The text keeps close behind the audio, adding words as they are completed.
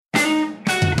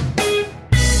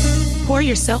Pour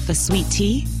yourself a sweet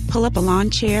tea, pull up a lawn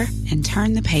chair, and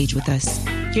turn the page with us.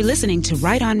 You're listening to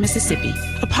Right On Mississippi,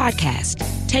 a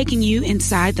podcast taking you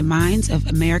inside the minds of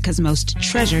America's most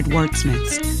treasured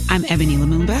wordsmiths. I'm Ebony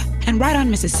Lumumba, and Right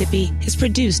On Mississippi is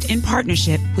produced in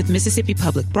partnership with Mississippi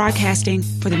Public Broadcasting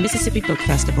for the Mississippi Book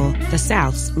Festival, the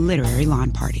South's literary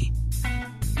lawn party.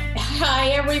 Hi,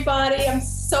 everybody. I'm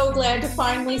so glad to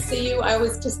finally see you. I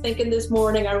was just thinking this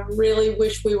morning, I really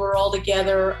wish we were all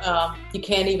together. You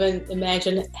can't even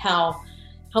imagine how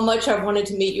much I wanted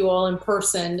to meet you all in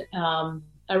person.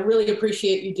 I really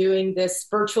appreciate you doing this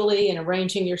virtually and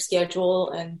arranging your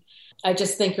schedule. And I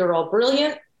just think you're all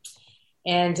brilliant.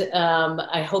 And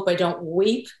I hope I don't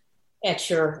weep at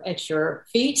your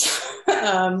feet,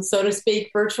 so to speak,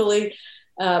 virtually.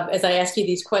 As I ask you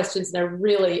these questions, and I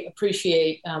really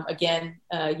appreciate, again,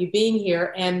 you being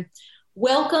here. And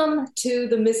welcome to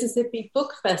the Mississippi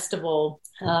Book Festival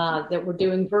that we're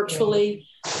doing virtually.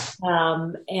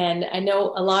 And I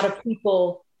know a lot of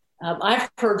people I've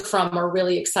heard from are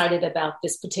really excited about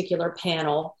this particular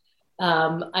panel.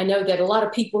 I know that a lot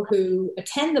of people who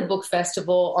attend the book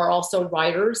festival are also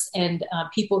writers and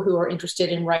people who are interested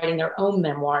in writing their own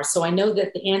memoirs. So I know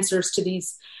that the answers to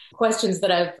these questions that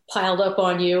I've piled up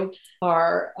on you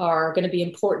are going to be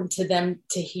important to them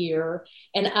to hear.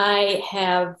 And I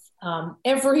have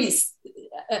every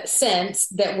sense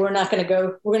that we're not going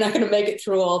to make it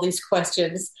through all these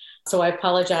questions. So I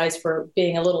apologize for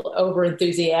being a little over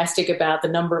enthusiastic about the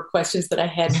number of questions that I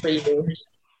had for you.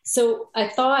 So I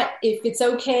thought if it's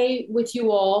okay with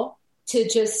you all to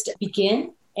just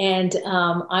begin, and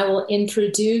I will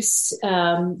introduce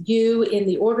you in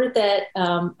the order that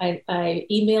I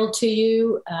emailed to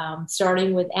you,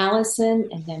 starting with Allison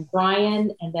and then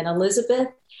Brian and then Elizabeth.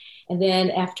 And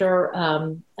then after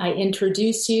I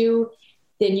introduce you,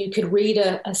 then you could read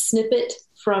a snippet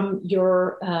from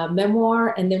your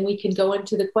memoir, and then we can go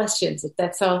into the questions if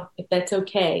that's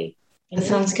okay. That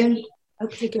sounds good.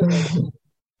 Okay, good.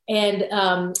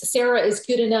 And Sarah is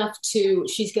good enough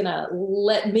she's going to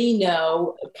let me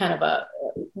know kind of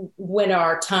when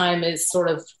our time is sort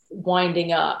of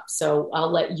winding up. So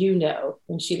I'll let you know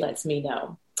when she lets me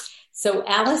know. So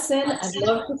Allison, I'd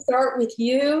love to start with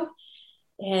you.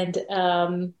 And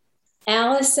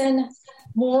Allison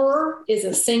Moorer is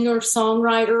a singer,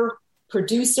 songwriter,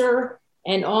 producer,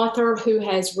 and author who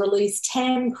has released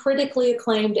 10 critically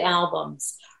acclaimed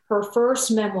albums. Her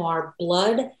first memoir,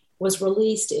 Blood, was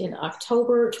released in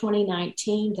October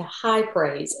 2019 to high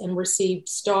praise and received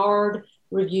starred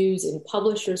reviews in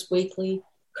Publishers Weekly,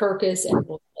 Kirkus, and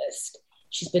Booklist.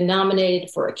 She's been nominated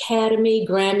for Academy,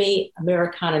 Grammy,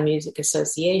 Americana Music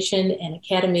Association, and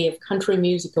Academy of Country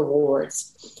Music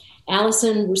Awards.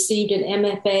 Allison received an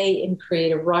MFA in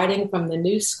creative writing from the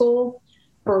New School.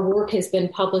 Her work has been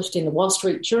published in the Wall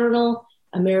Street Journal,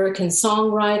 American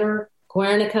Songwriter,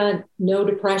 Guernica, No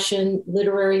Depression,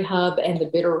 Literary Hub, and The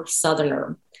Bitter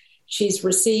Southerner. She's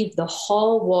received the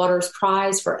Hall Waters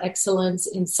Prize for Excellence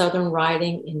in Southern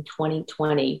Writing in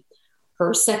 2020.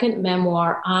 Her second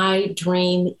memoir, I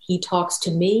Dream, He Talks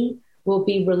to Me, will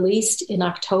be released in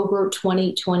October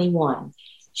 2021.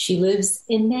 She lives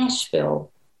in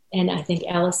Nashville, and I think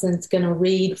Allison's going to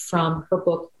read from her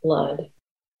book, Blood.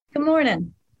 Good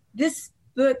morning. This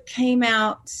book came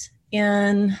out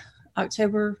in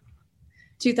October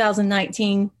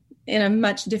 2019 in a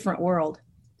much different world.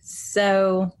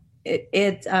 So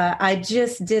I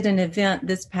just did an event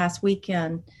this past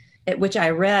weekend at which I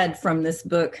read from this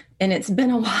book, and it's been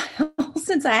a while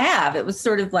since I have. It was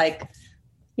sort of like,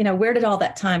 where did all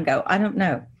that time go? I don't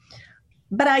know.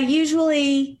 But I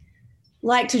usually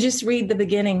like to just read the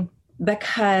beginning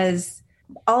because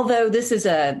although this is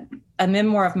a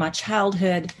memoir of my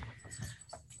childhood,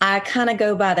 I kind of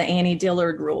go by the Annie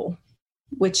Dillard rule,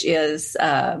 which is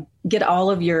get all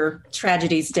of your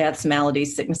tragedies, deaths,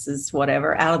 maladies, sicknesses,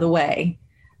 whatever, out of the way.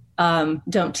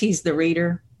 Don't tease the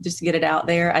reader, just get it out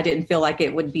there. I didn't feel like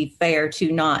it would be fair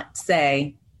to not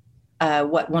say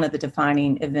what one of the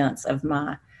defining events of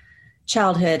my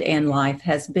childhood and life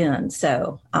has been.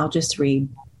 So I'll just read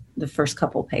the first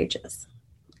couple pages.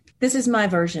 This is my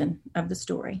version of the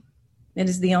story. It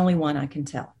is the only one I can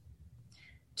tell.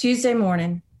 Tuesday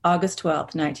morning, August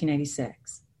 12th,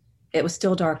 1986. It was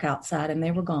still dark outside, and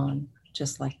they were gone,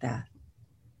 just like that.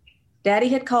 Daddy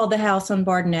had called the house on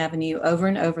Barden Avenue over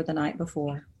and over the night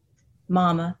before.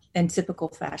 Mama, in typical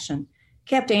fashion,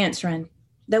 kept answering,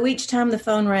 though each time the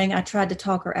phone rang, I tried to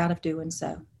talk her out of doing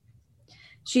so.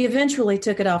 She eventually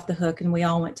took it off the hook, and we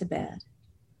all went to bed.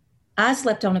 I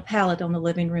slept on a pallet on the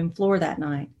living room floor that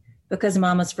night because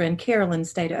Mama's friend Carolyn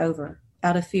stayed over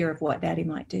out of fear of what Daddy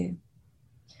might do.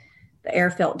 The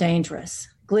air felt dangerous,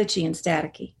 glitchy and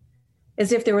staticky.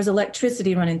 as if there was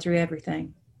electricity running through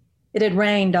everything. It had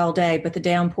rained all day, but the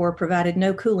downpour provided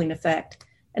no cooling effect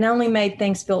and only made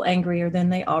things feel angrier than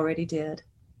they already did.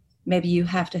 Maybe you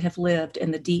have to have lived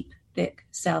in the deep, thick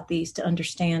Southeast to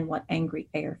understand what angry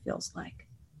air feels like.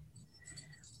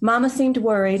 Mama seemed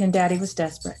worried and Daddy was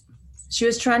desperate. She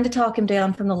was trying to talk him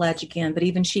down from the ledge again, but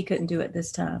even she couldn't do it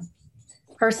this time.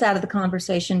 Her side of the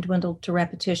conversation dwindled to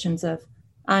repetitions of,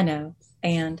 I know,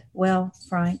 and, well,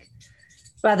 Frank.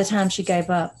 By the time she gave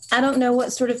up, I don't know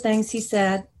what sort of things he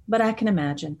said, but I can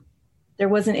imagine. There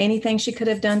wasn't anything she could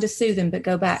have done to soothe him but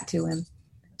go back to him,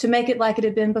 to make it like it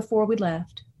had been before we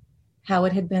left. How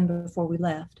it had been before we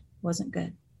left wasn't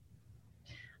good.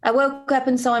 I woke up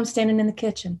and saw him standing in the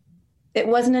kitchen. It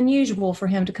wasn't unusual for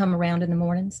him to come around in the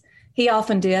mornings. He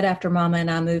often did after Mama and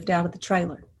I moved out of the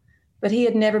trailer, but he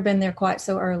had never been there quite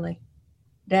so early.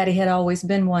 Daddy had always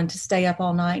been one to stay up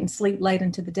all night and sleep late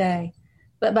into the day,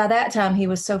 but by that time he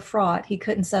was so fraught he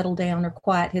couldn't settle down or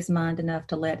quiet his mind enough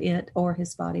to let it or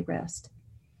his body rest.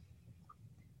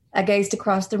 I gazed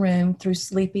across the room through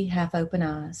sleepy, half-open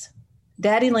eyes.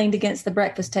 Daddy leaned against the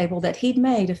breakfast table that he'd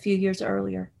made a few years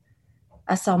earlier.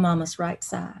 I saw Mama's right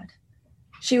side.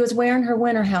 She was wearing her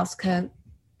winter house coat,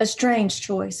 a strange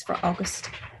choice for August.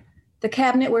 The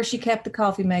cabinet where she kept the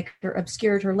coffee maker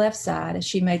obscured her left side as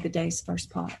she made the day's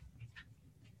first pot.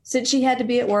 Since she had to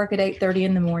be at work at 8:30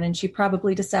 in the morning, she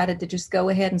probably decided to just go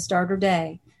ahead and start her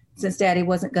day, since Daddy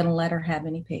wasn't going to let her have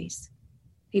any peace.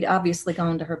 He'd obviously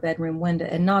gone to her bedroom window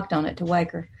and knocked on it to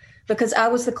wake her, because I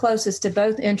was the closest to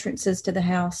both entrances to the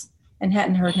house and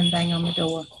hadn't heard him bang on the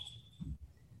door.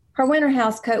 Her winter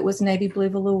house coat was navy blue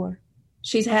velour.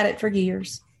 She's had it for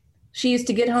years. She used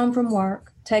to get home from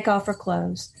work, take off her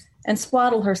clothes, and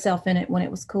swaddle herself in it when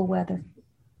it was cool weather.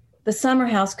 The summer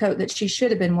house coat that she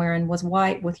should have been wearing was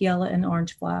white with yellow and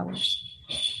orange flowers.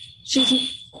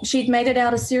 She'd made it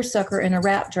out of seersucker in a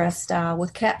wrap dress style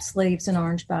with cap sleeves and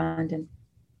orange binding.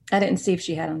 I didn't see if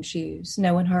she had on shoes.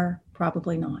 Knowing her,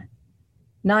 probably not.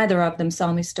 Neither of them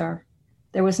saw me stir.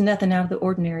 There was nothing out of the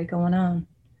ordinary going on.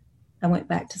 I went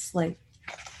back to sleep.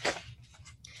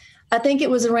 I think it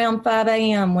was around 5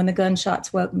 a.m. when the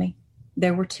gunshots woke me.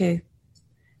 There were two.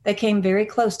 They came very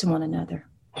close to one another.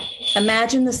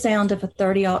 Imagine the sound of a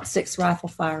 .30-06 rifle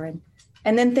firing,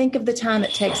 and then think of the time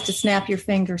it takes to snap your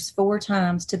fingers 4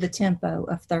 times to the tempo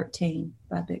of 13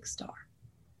 by Big Star.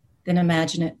 Then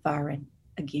imagine it firing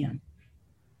again.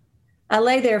 I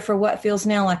lay there for what feels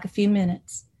now like a few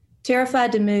minutes,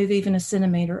 terrified to move even a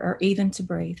centimeter or even to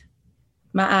breathe.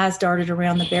 My eyes darted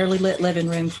around the barely lit living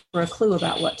room for a clue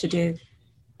about what to do.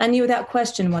 I knew without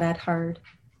question what I'd heard,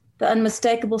 the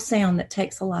unmistakable sound that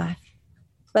takes a life.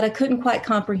 But I couldn't quite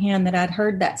comprehend that I'd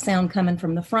heard that sound coming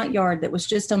from the front yard that was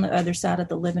just on the other side of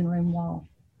the living room wall.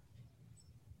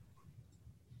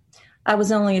 I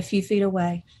was only a few feet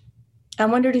away. I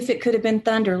wondered if it could have been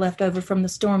thunder left over from the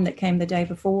storm that came the day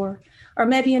before, or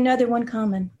maybe another one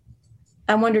coming.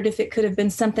 I wondered if it could have been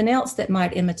something else that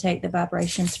might imitate the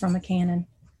vibrations from a cannon.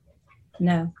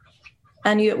 No,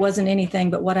 I knew it wasn't anything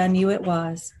but what I knew it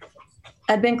was.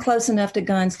 I'd been close enough to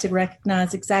guns to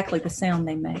recognize exactly the sound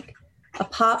they make. A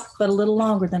pop, but a little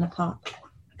longer than a pop.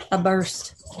 A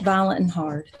burst, violent and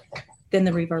hard. Then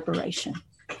the reverberation.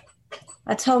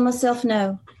 I told myself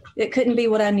no, it couldn't be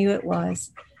what I knew it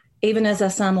was, even as I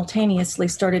simultaneously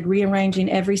started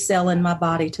rearranging every cell in my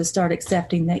body to start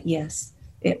accepting that yes,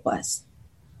 it was.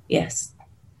 Yes,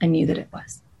 I knew that it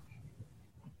was.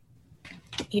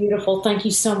 Beautiful. Thank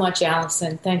you so much,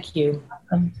 Allison. Thank you.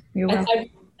 You're welcome.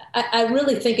 I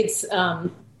really think it's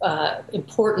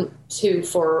important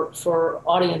for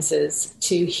audiences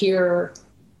to hear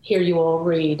you all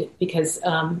read, because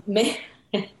and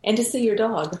to see your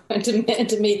dog and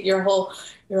to meet your whole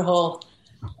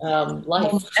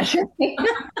life.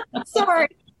 Sorry.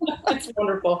 That's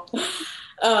wonderful.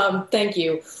 Thank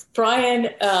you, Brian.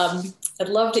 I'd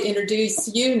love to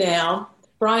introduce you now.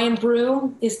 Brian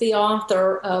Broom is the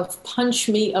author of Punch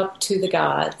Me Up to the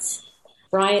Gods.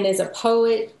 Brian is a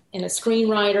poet and a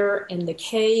screenwriter and the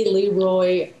K.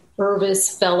 Leroy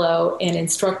Irvis Fellow and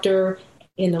instructor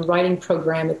in the writing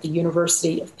program at the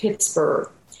University of Pittsburgh.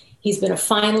 He's been a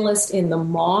finalist in the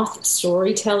Moth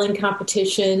Storytelling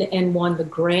Competition and won the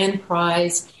grand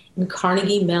prize in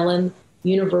Carnegie Mellon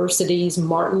University's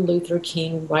Martin Luther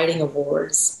King Writing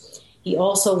Awards. He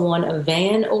also won a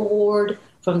Van Award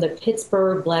from the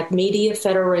Pittsburgh Black Media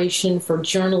Federation for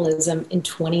Journalism in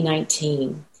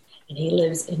 2019. And he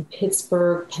lives in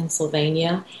Pittsburgh,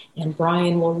 Pennsylvania. And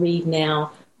Brian will read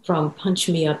now from Punch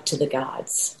Me Up to the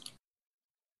Gods.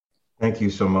 Thank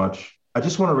you so much. I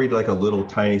just want to read like a little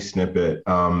tiny snippet.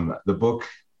 The book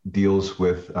deals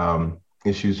with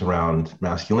issues around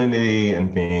masculinity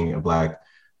and being a Black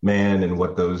man and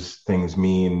what those things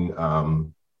mean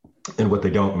and what they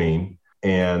don't mean.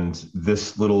 And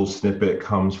this little snippet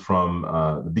comes from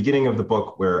the beginning of the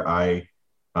book, where I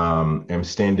am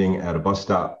standing at a bus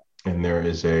stop, and there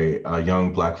is a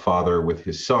young Black father with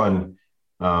his son,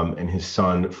 and his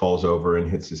son falls over and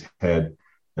hits his head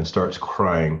and starts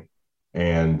crying.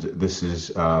 And this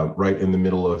is right in the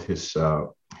middle of his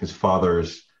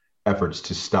father's efforts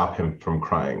to stop him from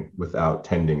crying without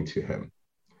tending to him.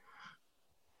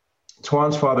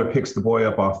 Twan's father picks the boy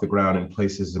up off the ground and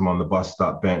places him on the bus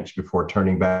stop bench before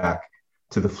turning back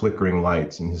to the flickering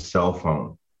lights in his cell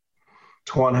phone.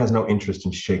 Twan has no interest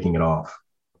in shaking it off.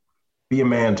 "Be a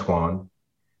man, Twan,"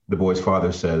 the boy's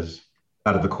father says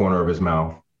out of the corner of his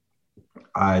mouth,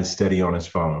 eyes steady on his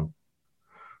phone.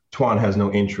 Twan has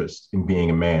no interest in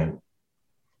being a man,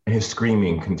 and his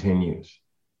screaming continues.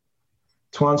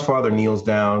 Twan's father kneels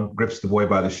down, grips the boy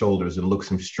by the shoulders, and looks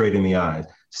him straight in the eyes.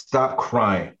 "Stop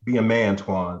crying. Be a man,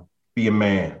 Twan. Be a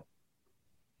man."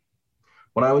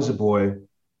 When I was a boy,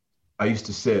 I used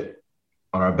to sit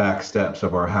on our back steps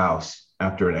of our house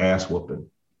after an ass whooping,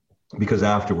 because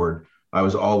afterward, I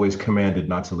was always commanded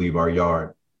not to leave our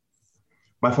yard.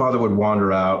 My father would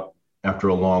wander out after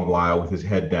a long while with his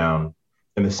head down,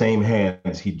 and the same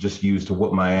hands he'd just used to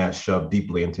whoop my ass shoved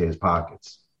deeply into his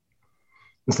pockets.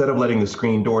 Instead of letting the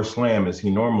screen door slam as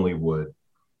he normally would,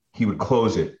 he would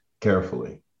close it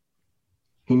carefully.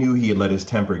 He knew he had let his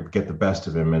temper get the best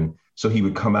of him, and so he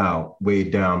would come out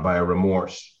weighed down by a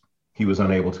remorse he was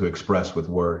unable to express with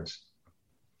words.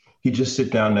 He'd just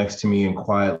sit down next to me and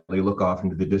quietly look off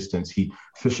into the distance. He'd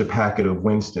fish a packet of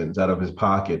Winston's out of his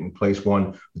pocket and place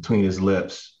one between his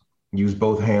lips, use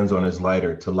both hands on his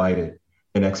lighter to light it,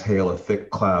 and exhale a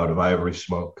thick cloud of ivory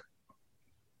smoke.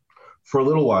 For a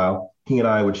little while, he and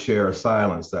I would share a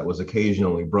silence that was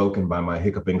occasionally broken by my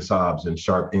hiccuping sobs and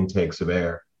sharp intakes of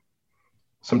air.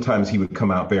 Sometimes he would come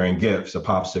out bearing gifts, a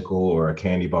popsicle or a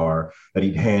candy bar that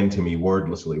he'd hand to me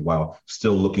wordlessly while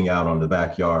still looking out on the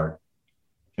backyard.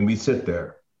 And we'd sit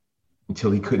there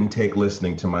until he couldn't take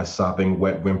listening to my sopping,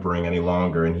 wet whimpering any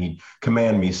longer, and he'd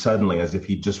command me suddenly, as if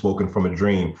he'd just woken from a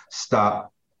dream,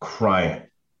 "Stop crying.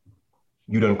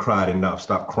 You done cried enough.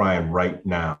 Stop crying right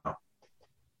now."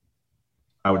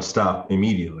 I would stop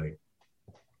immediately.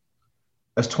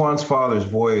 As Twan's father's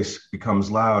voice becomes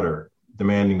louder,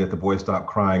 demanding that the boy stop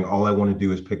crying, all I want to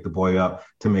do is pick the boy up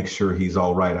to make sure he's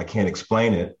all right. I can't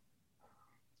explain it.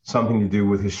 Something to do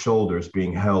with his shoulders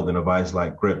being held in a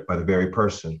vice-like grip by the very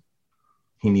person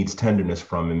he needs tenderness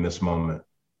from in this moment.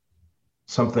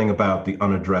 Something about the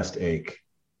unaddressed ache.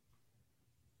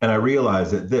 And I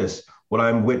realize that this, what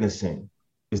I'm witnessing,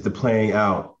 is the playing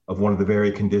out of one of the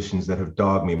very conditions that have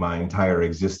dogged me my entire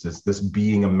existence, this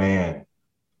being a man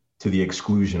to the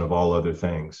exclusion of all other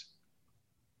things.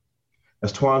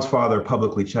 As Twan's father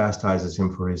publicly chastises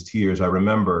him for his tears, I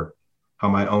remember how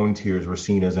my own tears were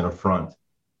seen as an affront.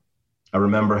 I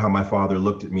remember how my father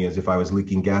looked at me as if I was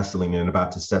leaking gasoline and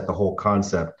about to set the whole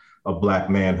concept of Black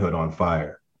manhood on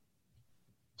fire.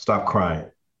 Stop crying.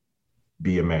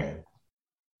 Be a man.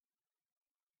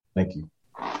 Thank you.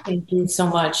 Thank you so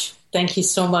much. Thank you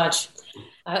so much.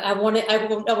 I want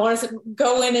to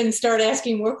go in and start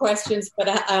asking more questions, but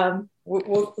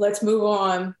let's move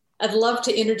on. I'd love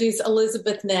to introduce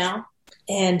Elizabeth now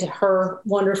and her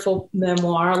wonderful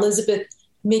memoir. Elizabeth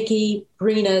Mickey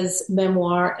Brina's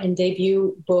memoir and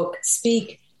debut book,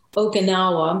 Speak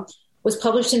Okinawa, was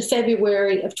published in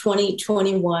February of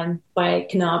 2021 by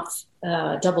Knopf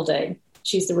Doubleday.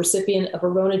 She's the recipient of a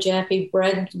Rona Jaffe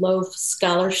Bread Loaf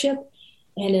Scholarship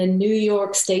and a New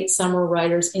York State Summer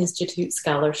Writers Institute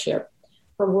Scholarship.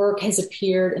 Her work has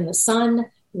appeared in The Sun,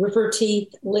 River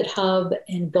Teeth, Lit Hub,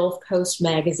 and Gulf Coast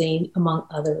Magazine, among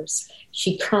others.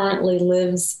 She currently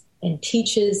lives and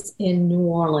teaches in New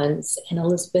Orleans. And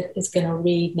Elizabeth is going to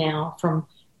read now from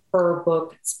her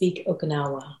book, Speak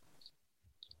Okinawa.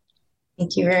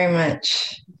 Thank you very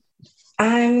much.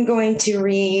 I'm going to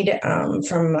read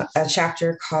from a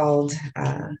chapter called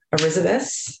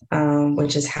Elizabeth,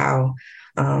 which is how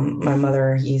my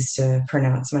mother used to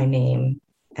pronounce my name.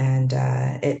 And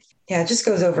it just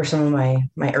goes over some of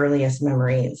my earliest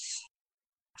memories.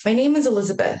 My name is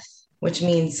Elizabeth, which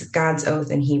means God's oath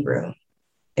in Hebrew.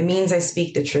 It means I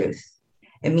speak the truth.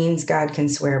 It means God can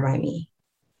swear by me.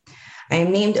 I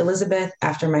am named Elizabeth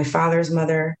after my father's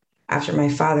mother, after my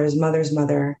father's mother's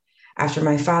mother, after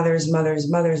my father's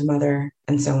mother's mother's mother,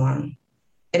 and so on.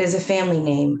 It is a family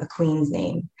name, a queen's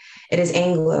name. It is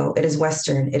Anglo, it is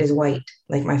Western, it is white,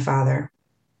 like my father.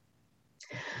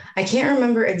 I can't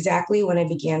remember exactly when I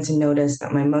began to notice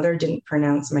that my mother didn't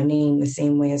pronounce my name the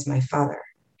same way as my father.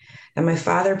 that my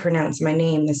father pronounced my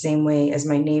name the same way as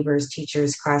my neighbors,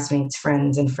 teachers, classmates,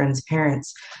 friends, and friends'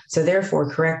 parents, so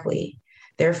therefore correctly.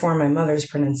 Therefore, my mother's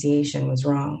pronunciation was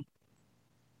wrong.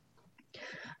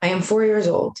 I am 4 years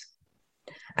old.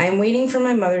 I am waiting for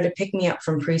my mother to pick me up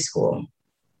from preschool.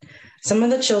 Some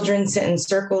of the children sit in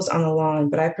circles on the lawn,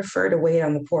 but I prefer to wait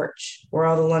on the porch, where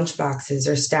all the lunch boxes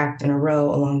are stacked in a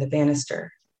row along the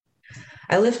banister.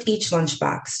 I lift each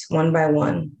lunchbox one by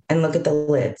one and look at the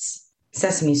lids.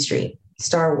 Sesame Street,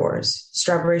 Star Wars,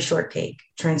 Strawberry Shortcake,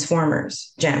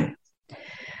 Transformers, Gem.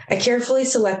 I carefully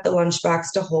select the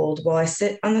lunchbox to hold while I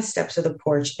sit on the steps of the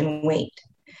porch and wait.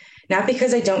 Not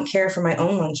because I don't care for my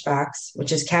own lunchbox,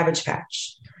 which is Cabbage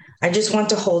Patch. I just want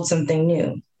to hold something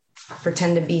new,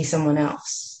 pretend to be someone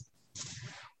else.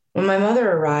 When my mother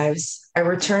arrives, I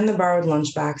return the borrowed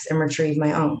lunchbox and retrieve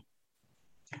my own.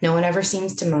 No one ever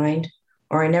seems to mind,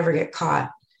 or I never get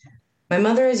caught. My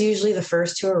mother is usually the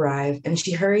first to arrive, and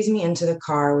she hurries me into the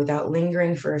car without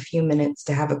lingering for a few minutes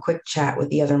to have a quick chat with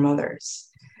the other mothers.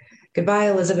 Goodbye,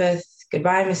 Elizabeth.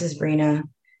 Goodbye, Mrs. Brina,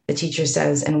 the teacher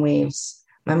says and waves.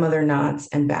 My mother nods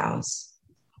and bows.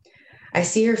 I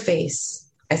see her face.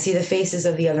 I see the faces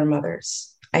of the other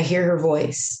mothers. I hear her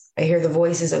voice. I hear the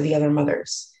voices of the other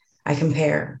mothers. I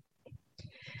compare.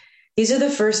 These are the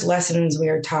first lessons we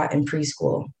are taught in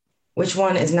preschool. Which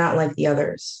one is not like the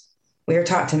others? We are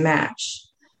taught to match.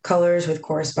 Colors with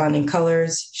corresponding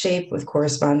colors, shape with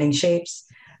corresponding shapes,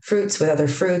 fruits with other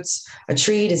fruits. A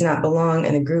tree does not belong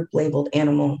in a group labeled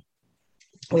animal.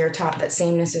 We are taught that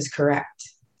sameness is correct.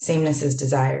 Sameness is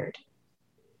desired.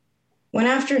 One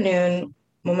afternoon,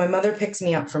 when my mother picks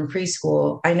me up from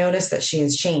preschool, I notice that she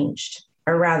has changed,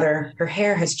 or rather, her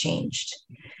hair has changed.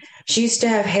 She used to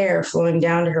have hair flowing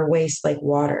down to her waist like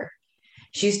water.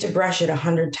 She used to brush it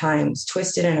 100 times,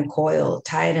 twist it in a coil,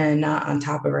 tie it in a knot on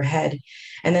top of her head,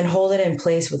 and then hold it in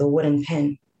place with a wooden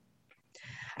pin.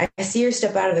 I see her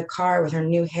step out of the car with her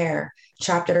new hair,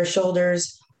 chopped at her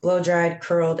shoulders, blow-dried,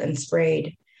 curled, and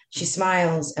sprayed. She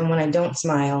smiles, and when I don't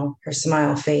smile, her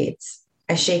smile fades.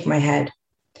 I shake my head.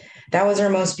 That was her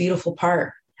most beautiful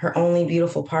part, her only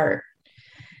beautiful part.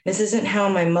 This isn't how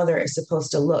my mother is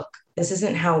supposed to look. This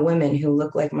isn't how women who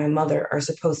look like my mother are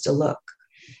supposed to look.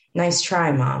 Nice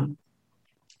try, Mom.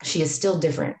 She is still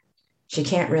different. She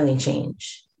can't really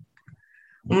change.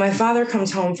 When my father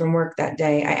comes home from work that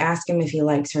day, I ask him if he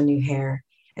likes her new hair,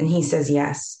 and he says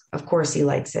yes. Of course he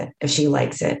likes it, if she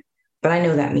likes it. But I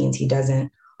know that means he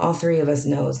doesn't. All three of us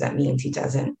knows that means he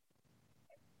doesn't.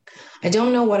 I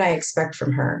don't know what I expect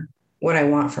from her, what I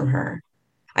want from her.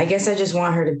 I guess I just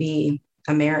want her to be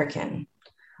American,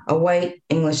 a white,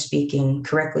 English-speaking,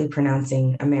 correctly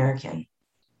pronouncing American.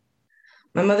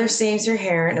 My mother saves her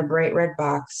hair in a bright red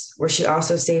box, where she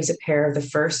also saves a pair of the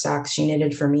first socks she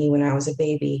knitted for me when I was a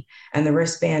baby and the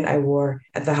wristband I wore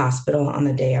at the hospital on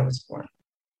the day I was born.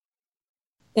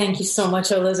 Thank you so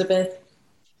much, Elizabeth.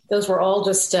 Those were all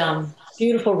just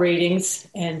beautiful readings,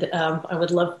 and I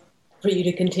would love for you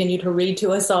to continue to read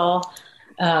to us all.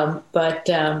 But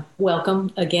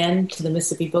welcome again to the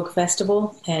Mississippi Book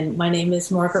Festival. And my name is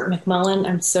Margaret McMullen.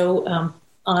 I'm so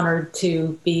honored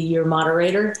to be your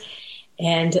moderator.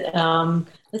 And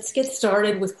let's get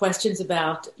started with questions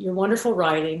about your wonderful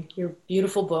writing, your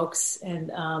beautiful books, and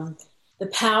the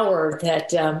power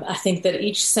that I think that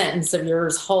each sentence of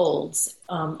yours holds.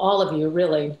 All of you,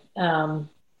 really.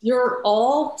 You're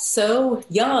all so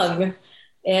young,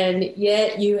 and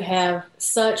yet you have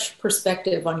such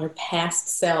perspective on your past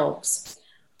selves.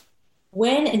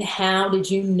 When and how did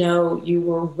you know you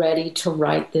were ready to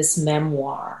write this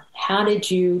memoir? How did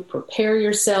you prepare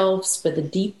yourselves for the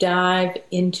deep dive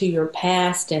into your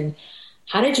past, and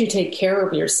how did you take care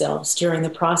of yourselves during the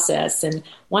process? And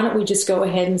why don't we just go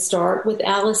ahead and start with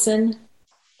Allison?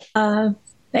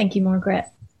 Thank you, Margaret.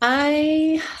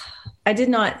 I did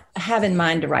not have in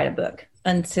mind to write a book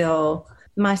until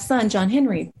my son, John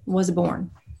Henry, was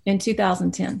born in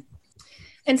 2010.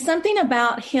 And something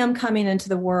about him coming into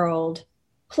the world,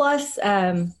 plus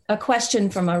a question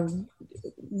from a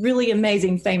really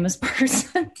amazing, famous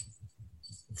person,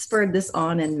 spurred this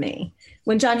on in me.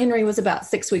 When John Henry was about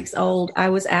 6 weeks old, I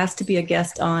was asked to be a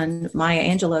guest on Maya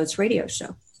Angelou's radio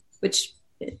show, which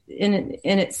in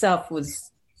itself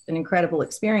was an incredible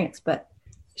experience. But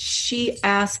she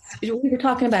asked, we were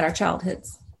talking about our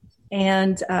childhoods,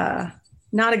 and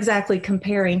not exactly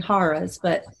comparing horrors,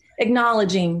 but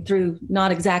acknowledging through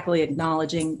not exactly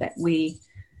acknowledging that we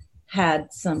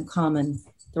had some common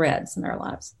threads in our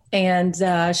lives. And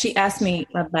she asked me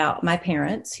about my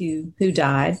parents who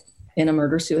died in a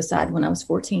murder-suicide when I was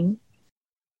 14.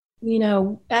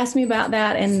 Asked me about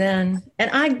that. And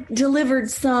I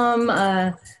delivered some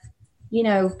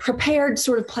prepared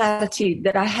sort of platitude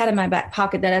that I had in my back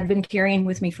pocket that I've been carrying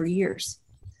with me for years.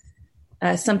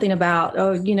 Something about,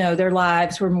 their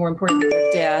lives were more important than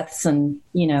their deaths, and,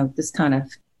 this kind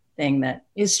of thing that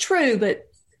is true, but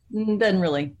doesn't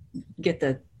really get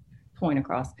the point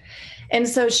across. And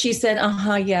so she said,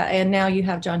 yeah. And now you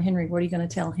have John Henry. What are you going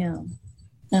to tell him?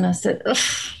 And I said,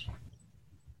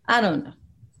 I don't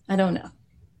know.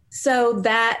 So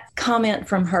that comment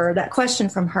from her, that question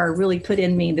from her really put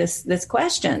in me this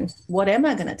question, what am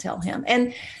I going to tell him?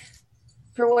 And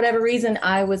for whatever reason,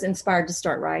 I was inspired to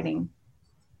start writing.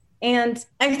 And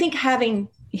I think having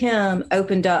him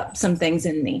opened up some things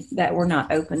in me that were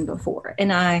not open before.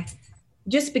 And I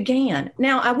just began.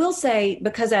 Now, I will say,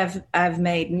 because I've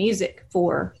made music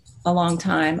for a long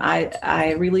time,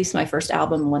 I released my first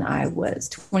album when I was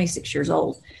 26 years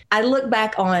old. I look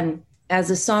back on,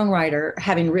 as a songwriter,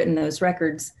 having written those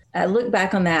records, I look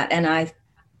back on that and I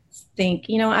think,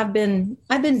 I've been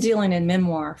dealing in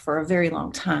memoir for a very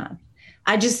long time.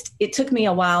 It took me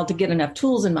a while to get enough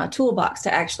tools in my toolbox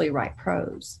to actually write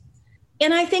prose.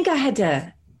 And I think I had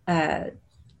to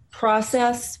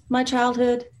process my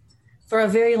childhood for a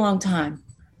very long time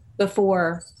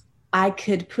before I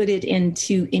could put it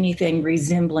into anything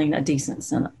resembling a decent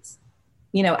sentence.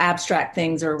 Abstract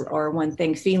things or one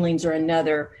thing, feelings or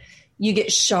another. You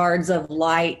get shards of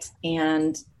light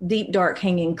and deep, dark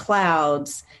hanging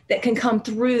clouds that can come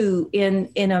through in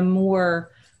a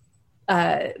more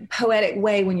poetic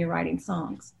way when you're writing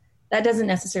songs. That doesn't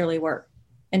necessarily work.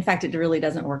 In fact, it really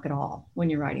doesn't work at all when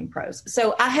you're writing prose.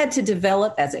 So I had to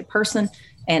develop as a person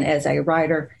and as a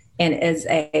writer and as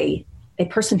a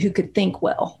person who could think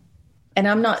well. And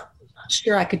I'm not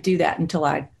sure I could do that until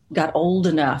I got old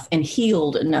enough and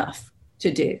healed enough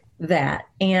to do that.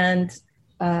 And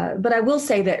but I will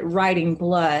say that writing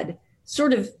Blood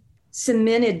sort of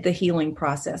cemented the healing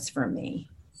process for me.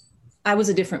 I was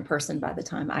a different person by the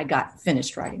time I got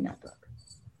finished writing that book.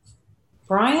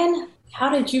 Brian, how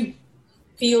did you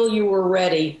feel you were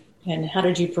ready, and how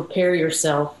did you prepare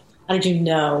yourself? How did you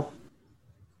know?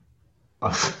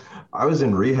 I was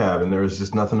in rehab and there was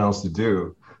just nothing else to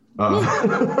do. Good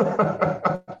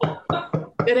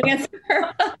answer.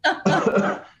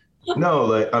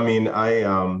 No,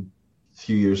 a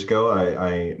few years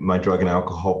ago, my drug and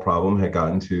alcohol problem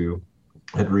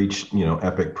had reached,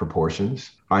 epic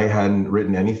proportions. I hadn't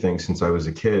written anything since I was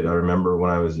a kid. I remember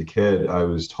when I was a kid, I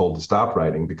was told to stop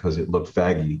writing because it looked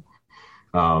faggy.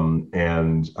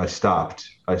 And I stopped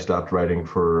writing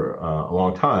for a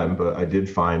long time, but I did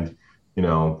find,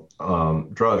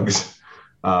 drugs.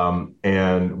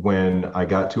 And when I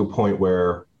got to a point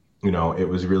where, it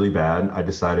was really bad, I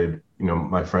decided,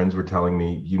 my friends were telling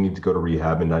me, you need to go to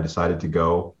rehab. And I decided to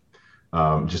go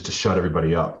just to shut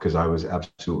everybody up, because I was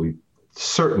absolutely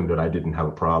certain that I didn't have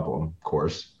a problem, of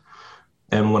course.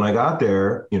 And when I got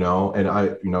there, and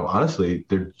I, honestly,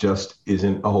 there just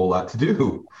isn't a whole lot to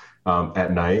do.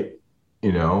 At night,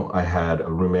 I had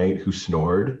a roommate who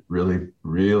snored really,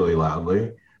 really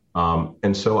loudly.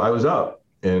 And so I was up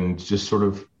and just sort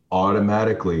of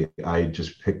automatically,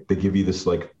 they give you this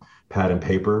like pad and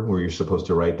paper where you're supposed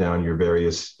to write down your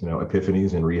various,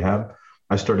 epiphanies in rehab.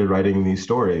 I started writing these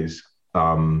stories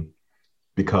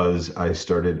because I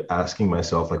started asking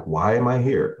myself, like, why am I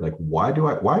here? Like, why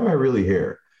am I really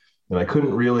here? And I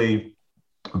couldn't really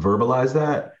verbalize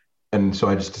that. And so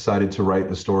I just decided to write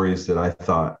the stories that I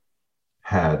thought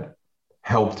had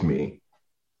helped me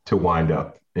to wind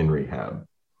up in rehab.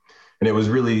 And it was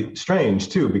really strange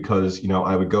too, because,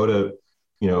 I would go to,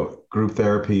 group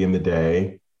therapy in the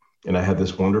day, and I had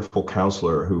this wonderful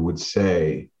counselor who would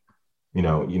say,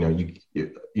 like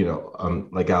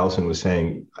Allison was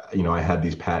saying, I had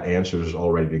these pat answers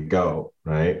all ready to go,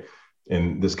 right?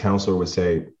 And this counselor would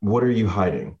say, what are you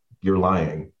hiding? You're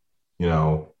lying.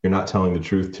 You're not telling the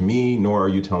truth to me, nor are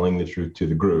you telling the truth to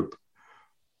the group.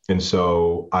 And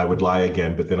so I would lie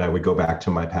again, but then I would go back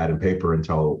to my pad and paper and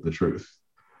tell the truth.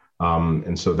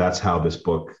 And so that's how this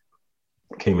book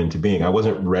came into being. I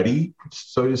wasn't ready,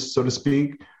 so to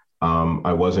speak.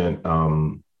 I wasn't,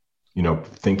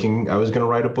 thinking I was going to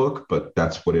write a book, but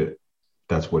that's what it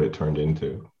turned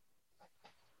into.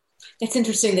 It's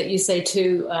interesting that you say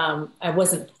too, I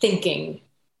wasn't thinking.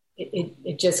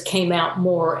 It just came out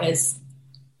more as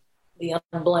the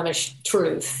unblemished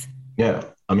truth. Yeah.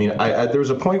 I mean, there was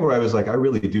a point where I was like, I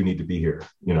really do need to be here,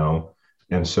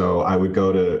 And so I would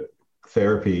go to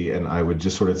therapy and I would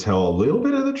just sort of tell a little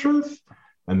bit of the truth.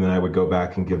 And then I would go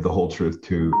back and give the whole truth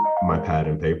to my pad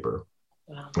and paper.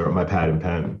 Wow. Or my pad and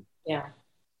pen. Yeah.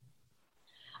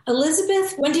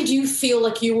 Elizabeth, when did you feel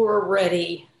like you were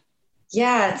ready?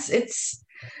 Yeah, it's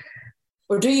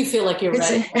or do you feel like you're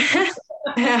ready?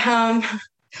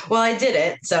 Well, I did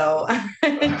it, so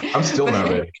I'm still not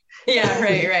ready. Yeah,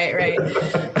 right.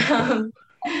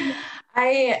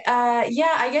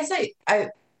 I guess I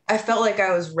felt like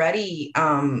I was ready.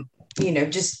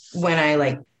 Just when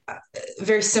I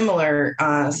very similar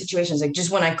situations, like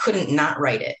just when I couldn't not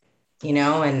write it, and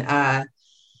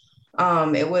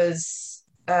it was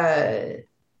I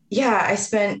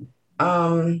spent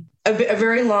a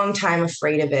very long time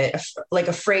afraid of it,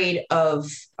 afraid of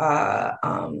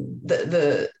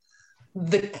the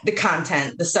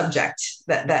content, the subject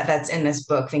that's in this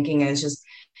book, thinking it's just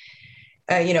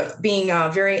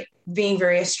being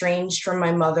very estranged from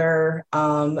my mother,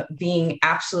 being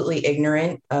absolutely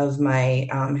ignorant of my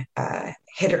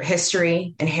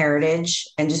history and heritage,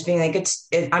 and just being like,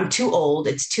 I'm too old,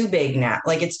 it's too big now,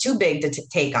 it's too big to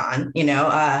take on,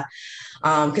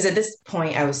 because at this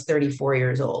point I was 34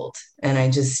 years old, and I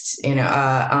just, and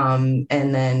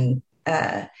then,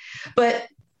 but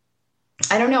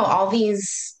I don't know, all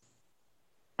these,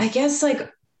 I guess,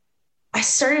 I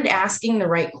started asking the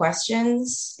right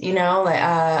questions,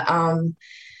 and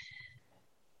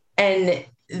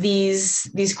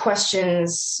these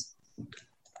questions,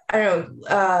 I don't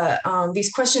know,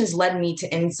 these questions led me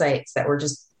to insights that were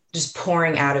just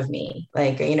pouring out of me.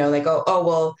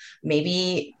 Well,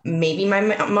 maybe my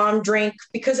mom drank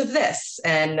because of this.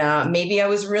 And maybe I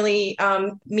was really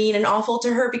mean and awful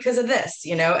to her because of this,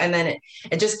 and then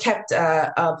it just kept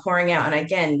pouring out. And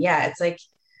again, it's like,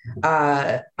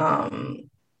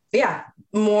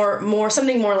 more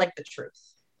something more like the truth.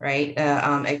 Right.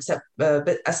 Except, but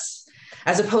as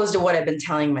opposed to what I've been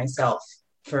telling myself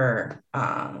for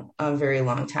a very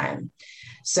long time.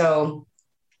 So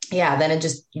then it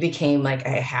just became like,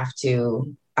 I have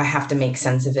to make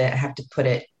sense of it. I have to put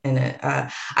it in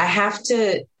I have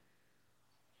to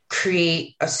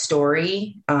create a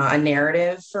story, a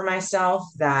narrative for myself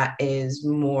that is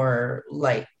more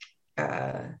like,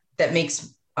 that makes,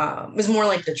 was more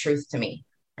like the truth to me.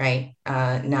 Right.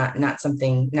 Not just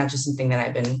something that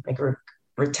I've been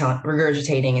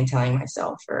regurgitating and telling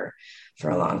myself for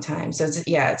a long time. So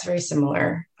it's very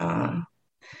similar,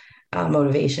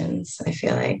 motivations, I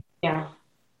feel like. Yeah.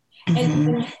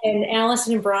 And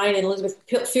Allison and Brian and Elizabeth,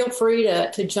 feel free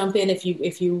to jump in if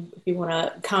you want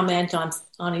to comment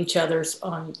on each other's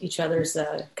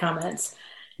comments.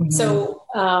 Mm-hmm. So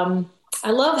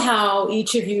I love how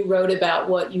each of you wrote about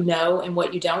what you know and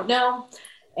what you don't know,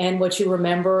 and what you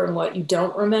remember and what you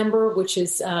don't remember, which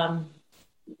is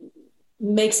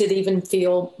makes it even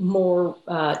feel more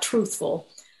truthful.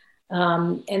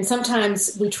 And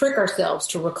sometimes we trick ourselves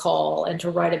to recall and to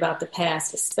write about the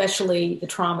past, especially the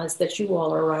traumas that you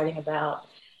all are writing about.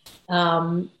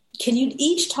 Can you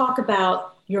each talk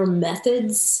about your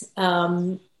methods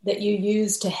that you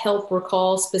use to help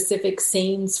recall specific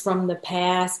scenes from the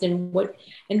past, and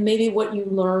maybe what you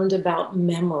learned about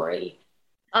memory?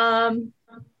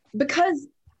 Because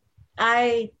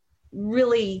I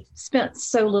really spent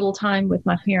so little time with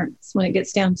my parents when it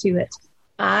gets down to it.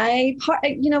 I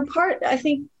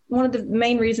think one of the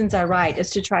main reasons I write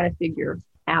is to try to figure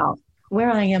out where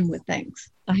I am with things.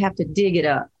 I have to dig it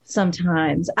up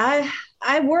sometimes. I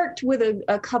worked with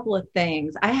a couple of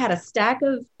things. I had a stack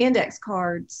of index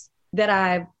cards that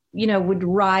I, would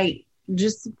write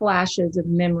just flashes of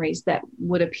memories that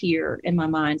would appear in my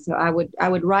mind. So I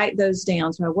would write those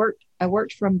down. So I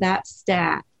worked from that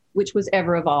stack, which was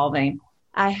ever evolving.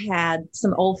 I had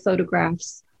some old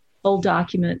photographs, old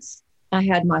documents. I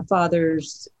had my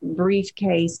father's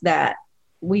briefcase that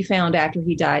we found after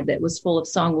he died that was full of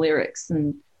song lyrics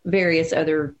and various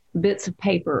other bits of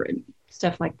paper and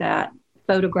stuff like that,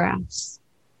 photographs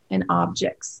and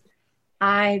objects.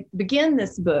 I began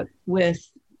this book with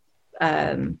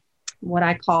what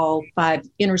I call 5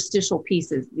 interstitial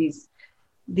pieces,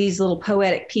 these little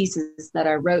poetic pieces that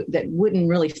I wrote that wouldn't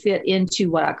really fit into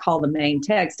what I call the main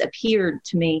text appeared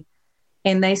to me,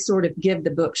 and they sort of give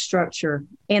the book structure.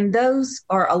 And those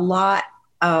are a lot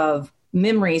of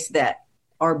memories that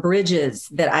are bridges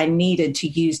that I needed to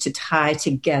use to tie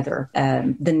together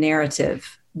the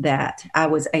narrative that I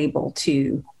was able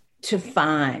to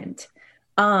find.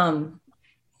 I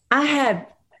had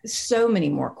so many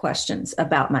more questions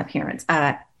about my parents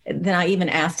than I even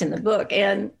asked in the book.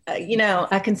 And,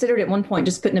 I considered at one point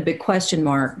just putting a big question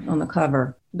mark on the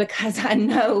cover, because I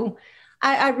know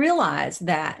I realized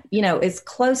that, as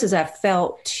close as I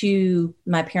felt to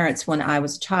my parents when I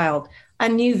was a child, I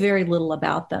knew very little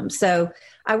about them. So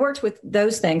I worked with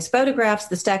those things, photographs,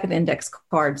 the stack of index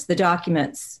cards, the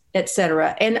documents,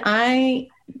 etc. And I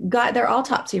got their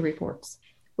autopsy reports,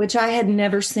 which I had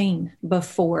never seen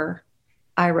before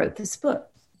I wrote this book.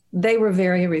 They were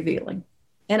very revealing,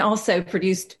 and also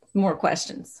produced more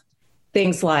questions.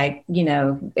 Things like,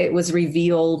 it was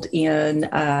revealed in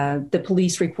the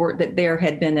police report that there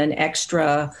had been an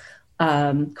extra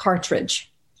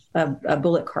cartridge, a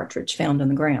bullet cartridge found on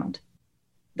the ground,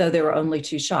 though there were only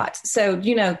 2 shots. So,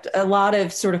 a lot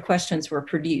of sort of questions were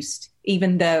produced,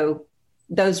 even though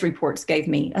those reports gave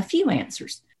me a few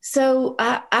answers. So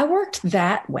I worked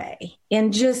that way.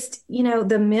 And just,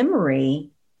 the memory,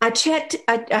 I checked,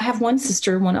 I have one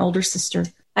older sister.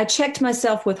 I checked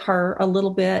myself with her a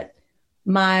little bit.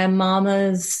 My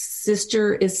mama's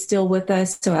sister is still with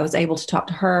us, so I was able to talk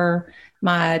to her.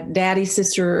 My daddy's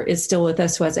sister is still with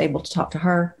us, so I was able to talk to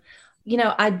her.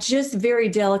 I just very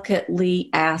delicately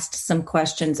asked some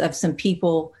questions of some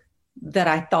people that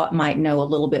I thought might know a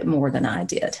little bit more than I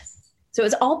did. So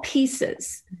it's all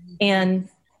pieces, and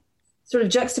sort of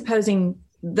juxtaposing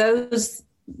those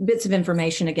bits of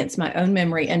information against my own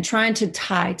memory and trying to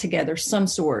tie together some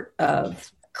sort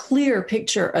of clear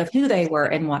picture of who they were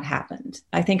and what happened.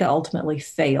 I think I ultimately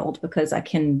failed because I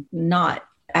cannot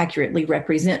accurately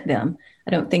represent them.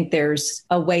 I don't think there's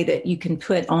a way that you can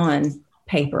put on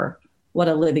paper what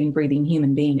a living, breathing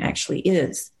human being actually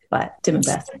is, but to my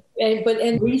best.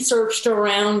 And researched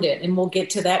around it, and we'll get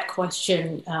to that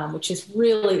question, which is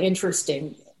really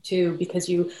interesting too, because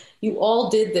you all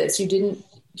did this. You didn't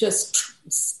just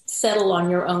settle on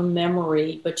your own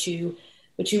memory, but you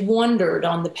wondered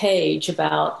on the page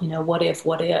about, what if,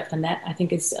 and that I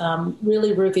think is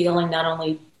really revealing not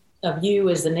only of you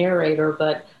as the narrator,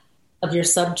 but of your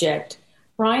subject.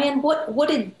 Brian, what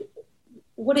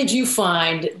did you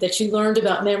find that you learned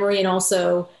about memory, and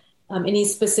also any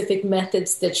specific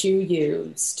methods that you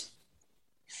used?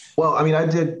 Well, I mean, I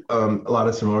did a lot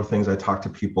of similar things. I talked to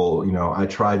people, I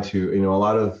tried to, a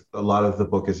lot of the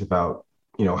book is about,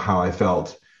 how I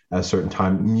felt at a certain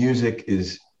time. Music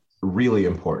is really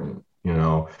important.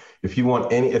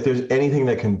 If there's anything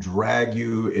that can drag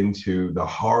you into the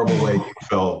horrible way you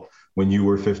felt when you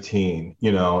were 15,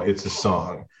 it's a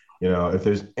song. If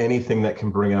there's anything that can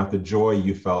bring out the joy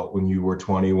you felt when you were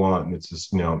 21, it's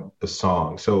just, a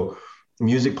song. So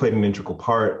music played an integral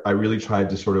part. I really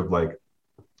tried to sort of like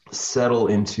settle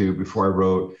into, before I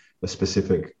wrote a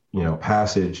specific,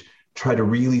 passage, try to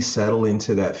really settle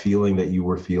into that feeling that you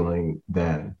were feeling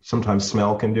then. Sometimes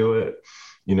smell can do it.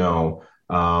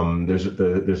 There's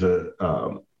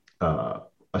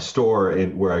a store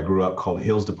where I grew up called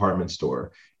Hill's Department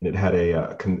Store, and it had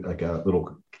a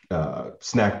little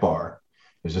snack bar.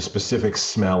 There's a specific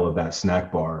smell of that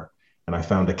snack bar, and I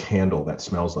found a candle that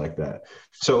smells like that.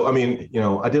 So, I mean,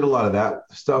 I did a lot of that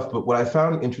stuff, but what I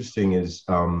found interesting is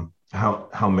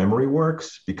how memory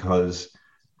works, because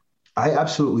I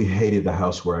absolutely hated the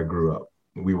house where I grew up.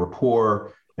 We were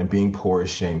poor, and being poor is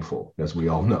shameful, as we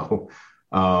all know.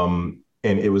 And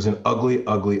it was an ugly,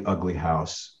 ugly, ugly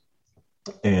house.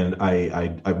 And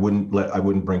I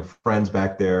wouldn't bring friends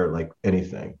back there, like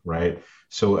anything, right?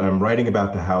 So I'm writing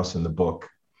about the house in the book,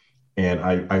 and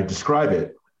I describe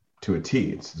it to a T.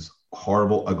 It's this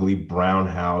horrible, ugly brown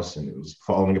house, and it was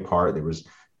falling apart. There was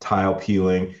tile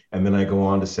peeling. And then I go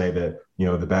on to say that,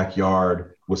 the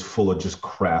backyard was full of just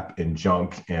crap and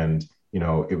junk. And,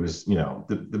 it was,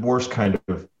 the worst kind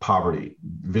of poverty,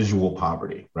 visual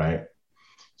poverty, right?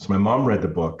 So my mom read the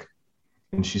book,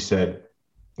 and she said,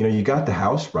 you got the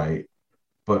house right,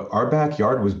 but our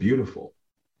backyard was beautiful.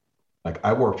 Like,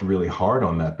 I worked really hard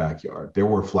on that backyard. There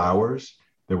were flowers,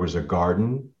 there was a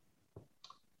garden.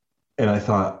 And I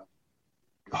thought,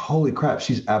 holy crap,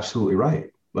 she's absolutely right.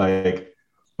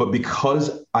 But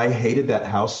because I hated that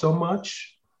house so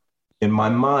much, in my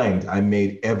mind, I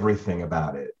made everything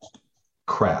about it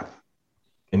crap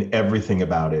and everything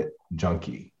about it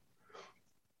junky.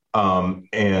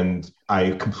 And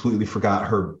I completely forgot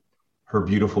her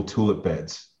beautiful tulip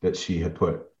beds that she had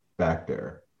put back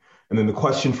there. And then the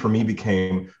question for me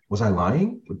became, was I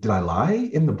lying? Did I lie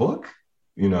in the book?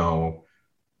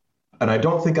 And I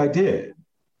don't think I did.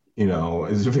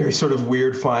 It's a very sort of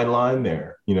weird fine line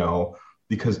there,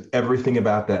 because everything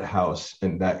about that house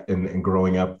and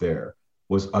growing up there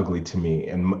was ugly to me.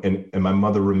 And my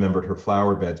mother remembered her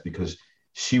flower beds because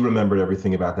she remembered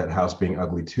everything about that house being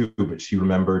ugly too, but she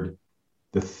remembered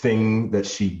the thing that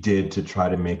she did to try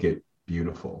to make it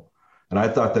beautiful. And I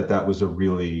thought that was a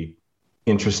really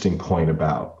interesting point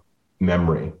about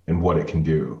memory and what it can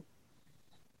do.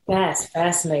 That's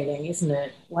fascinating, isn't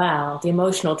it? Wow. The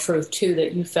emotional truth too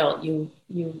that you felt you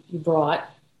brought.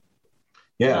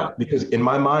 Yeah, because in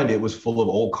my mind, it was full of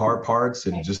old car parts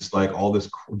and just like all this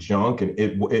junk, and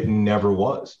it never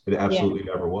was. It absolutely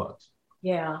never was.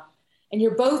 Yeah. And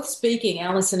you're both speaking,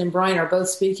 Allison and Brian are both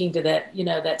speaking to that,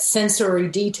 that sensory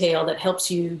detail that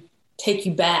helps you take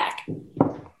you back,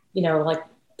 like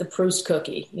the Proust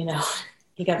cookie,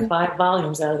 he got 5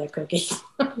 volumes out of that cookie.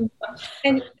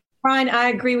 And Brian, I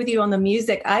agree with you on the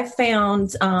music. I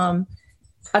found a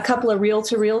couple of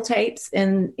reel-to-reel tapes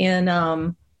in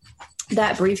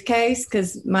that briefcase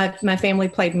because my family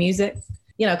played music.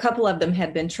 A couple of them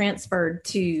had been transferred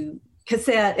to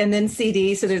cassette and then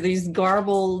CD. So there are these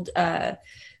garbled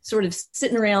sort of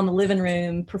sitting around the living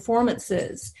room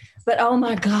performances. But oh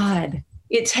my God,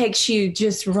 it takes you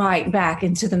just right back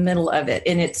into the middle of it.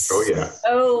 And it's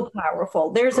so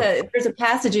powerful. There's a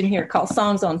passage in here called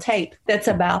Songs on Tape that's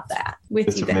about that with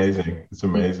it's you. Amazing. It's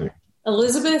amazing.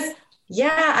 Elizabeth?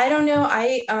 Yeah, I don't know.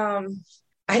 I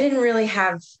didn't really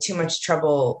have too much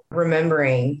trouble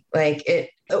remembering it.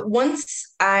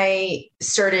 Once I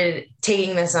started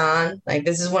taking this on,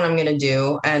 this is what I'm going to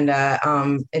do. And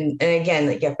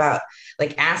again, about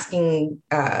asking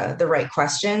the right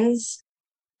questions,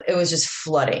 it was just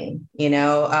flooding,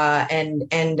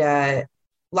 and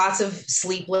lots of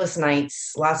sleepless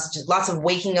nights, lots of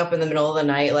waking up in the middle of the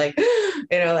night. I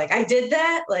did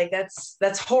that.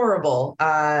 That's horrible.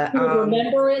 You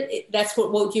remember it? That's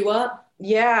what woke you up?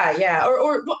 Yeah.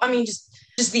 Or I mean,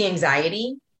 just the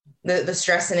anxiety. The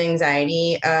stress and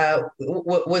anxiety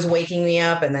was waking me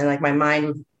up, and then my mind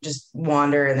would just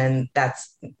wander, and then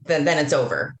then it's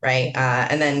over, right?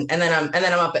 And then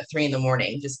I'm up at 3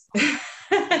 a.m. just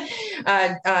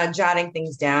jotting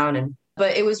things down,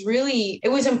 but it was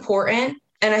important,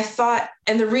 and I thought,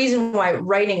 and the reason why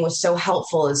writing was so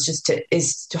helpful is to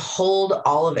hold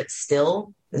all of it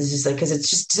still. It's just because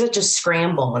it's just such a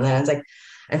scramble, and then it's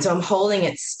and so I'm holding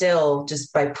it still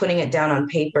just by putting it down on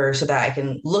paper so that I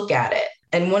can look at it.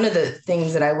 And one of the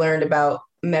things that I learned about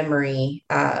memory,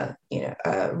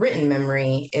 written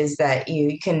memory, is that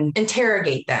you can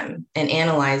interrogate them and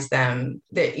analyze them,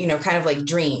 that, kind of like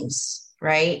dreams,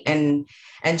 right? And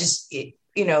just,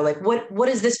 what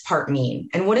does this part mean?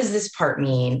 And what does this part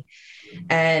mean?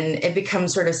 And it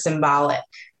becomes sort of symbolic,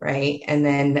 right? And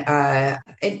then, and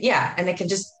it can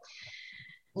just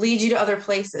lead you to other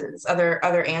places,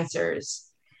 other answers.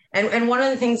 And one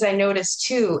of the things I noticed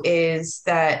too is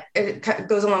that it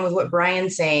goes along with what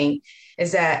Brian's saying,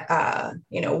 is that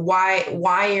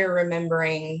why you're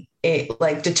remembering it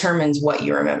determines what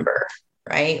you remember,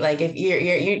 right? If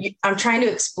you're I'm trying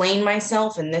to explain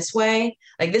myself in this way,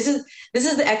 this is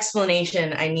the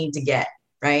explanation I need to get,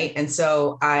 right? And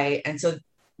so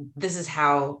this is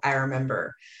how I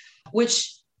remember,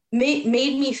 which made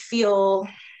me feel,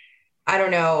 I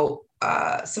don't know.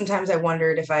 Sometimes I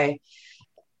wondered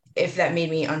if that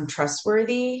made me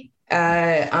untrustworthy.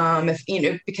 But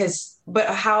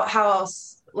how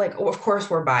else? Of course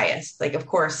we're biased. Of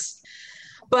course,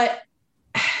 but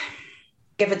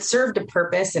if it served a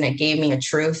purpose and it gave me a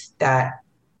truth that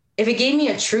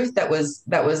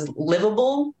was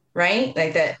livable, right?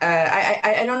 That.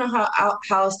 I don't know how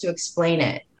else to explain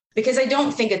it, because I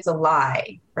don't think it's a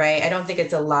lie, right? I don't think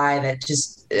it's a lie that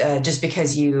just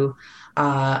because you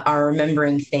are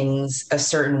remembering things a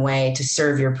certain way to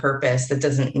serve your purpose, that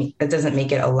doesn't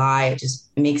make it a lie. It just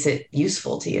makes it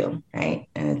useful to you, right?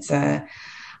 And it's I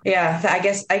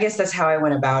guess that's how I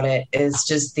went about it, is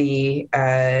just the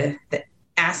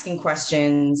asking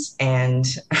questions and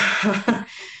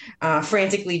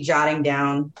frantically jotting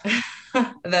down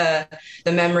the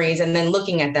memories, and then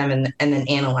looking at them and then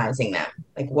analyzing them.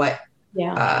 What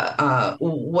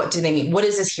do they mean? What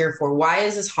is this here for? Why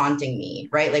is this haunting me?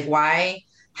 Right? Why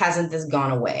hasn't this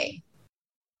gone away?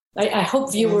 I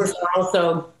hope viewers are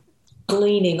also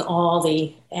gleaning all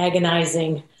the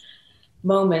agonizing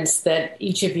moments that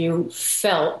each of you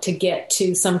felt to get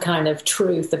to some kind of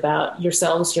truth about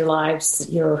yourselves, your lives,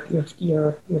 your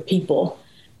people,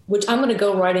 which I'm going to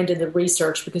go right into the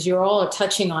research, because you're all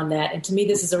touching on that. And to me,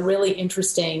 this is a really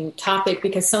interesting topic,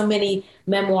 because so many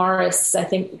memoirists, I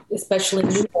think, especially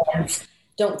new ones,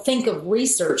 don't think of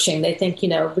researching. They think,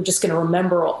 we're just going to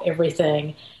remember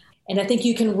everything. And I think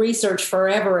you can research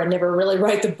forever and never really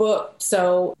write the book.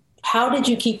 So how did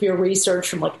you keep your research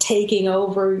from taking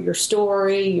over your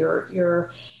story?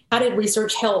 How did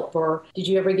research help, or did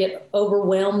you ever get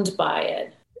overwhelmed by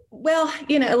it? Well,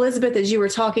 Elizabeth, as you were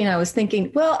talking, I was thinking,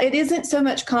 well, it isn't so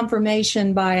much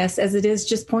confirmation bias as it is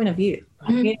just point of view,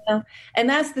 And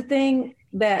that's the thing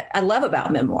that I love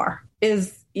about memoir,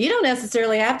 is you don't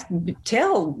necessarily have to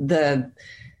tell the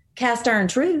cast iron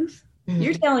truth. Mm-hmm.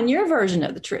 You're telling your version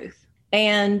of the truth.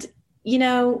 And,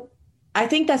 I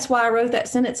think that's why I wrote that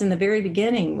sentence in the very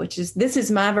beginning, which is, this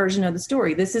is my version of the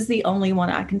story. This is the only one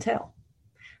I can tell.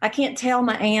 I can't tell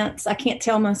my aunts. I can't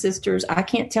tell my sisters. I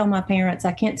can't tell my parents.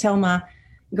 I can't tell my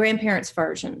grandparents'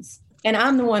 versions. And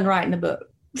I'm the one writing the book.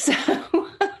 So,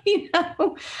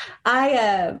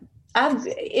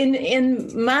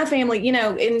 in my family,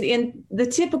 in the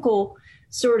typical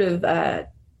sort of the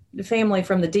family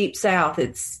from the deep South,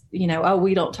 it's, oh,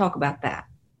 we don't talk about that.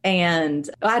 And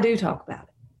I do talk about it.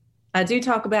 I do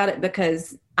talk about it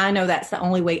because I know that's the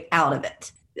only way out of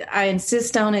it. I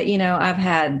insist on it. I've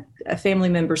had a family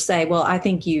member say, well, I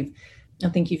think you've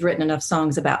written enough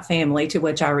songs about family, to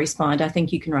which I respond, I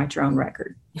think you can write your own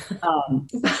record.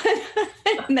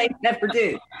 And they never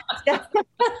do.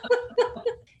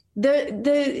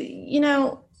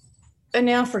 And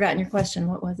now I've forgotten your question.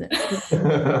 What was it?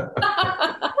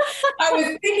 I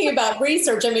was thinking about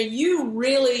research. I mean,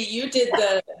 you did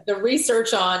the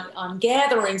research on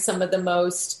gathering some of the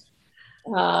most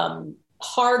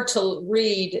hard to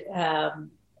read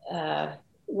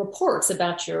reports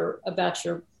about your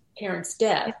parents'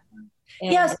 death.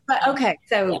 Yes. Okay.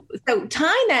 So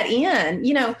tying that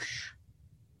in,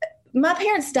 my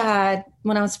parents died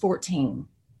when I was 14,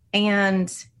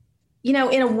 and, in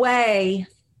a way,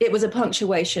 it was a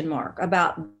punctuation mark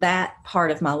about that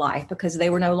part of my life because they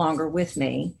were no longer with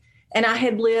me. And I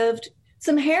had lived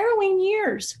some harrowing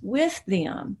years with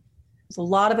them. There's a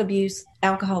lot of abuse,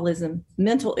 alcoholism,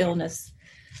 mental illness.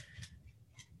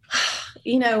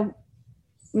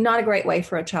 Not a great way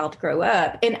for a child to grow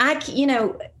up. And I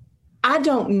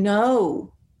don't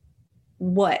know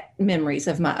what memories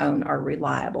of my own are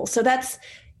reliable. So that's,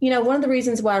 one of the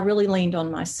reasons why I really leaned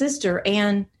on my sister,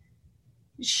 and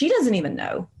she doesn't even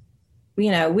know.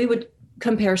 We would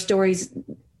compare stories,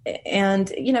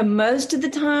 and, most of the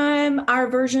time our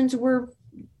versions were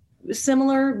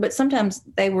similar, but sometimes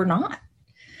they were not.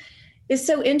 It's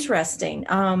so interesting.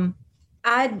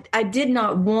 I did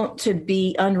not want to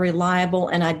be unreliable,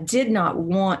 and I did not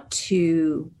want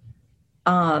to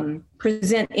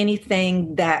present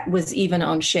anything that was even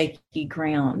on shaky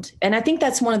ground. And I think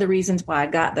that's one of the reasons why I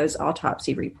got those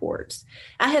autopsy reports.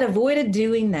 I had avoided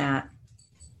doing that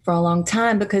for a long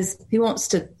time because who wants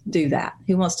to do that?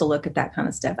 Who wants to look at that kind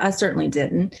of stuff? I certainly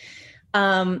didn't.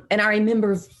 And I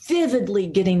remember vividly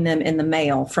getting them in the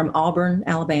mail from Auburn,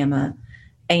 Alabama,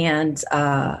 and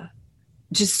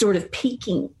just sort of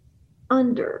peeking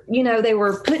under. They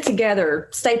were put together,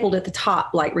 stapled at the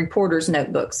top like reporters'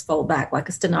 notebooks, fold back like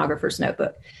a stenographer's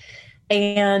notebook.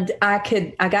 And I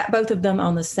got both of them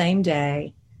on the same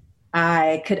day.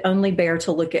 I could only bear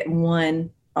to look at one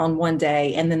on one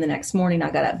day. And then the next morning I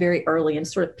got up very early and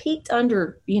sort of peeked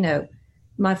under,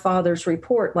 my father's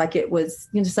report, like it was,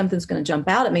 something's going to jump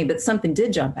out at me, but something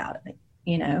did jump out at me,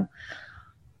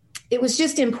 It was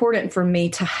just important for me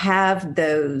to have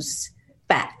those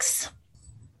facts.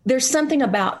 There's something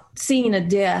about seeing a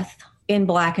death in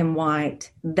black and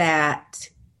white that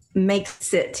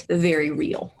makes it very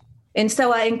real. And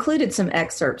so I included some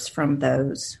excerpts from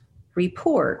those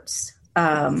reports.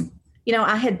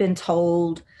 I had been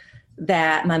told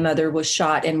that my mother was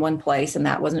shot in one place, and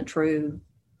that wasn't true.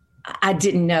 I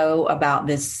didn't know about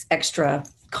this extra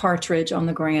cartridge on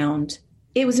the ground.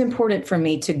 It was important for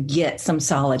me to get some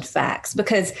solid facts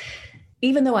because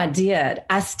even though I did,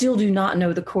 I still do not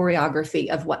know the choreography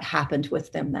of what happened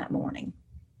with them that morning,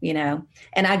 and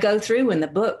I go through in the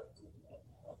book,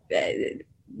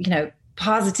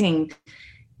 positing,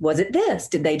 was it this?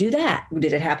 Did they do that?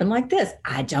 Did it happen like this?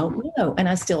 I don't know. And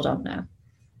I still don't know.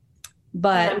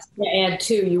 But I was going to add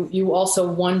too, you also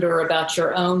wonder about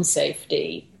your own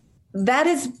safety. That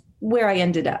is where I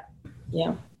ended up.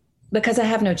 Yeah. Because I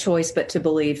have no choice but to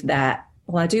believe that.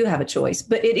 Well, I do have a choice,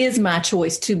 but it is my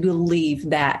choice to believe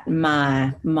that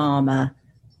my mama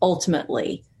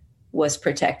ultimately was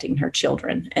protecting her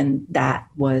children. And that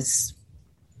was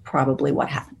probably what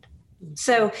happened.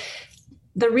 So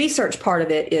the research part of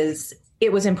it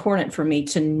was important for me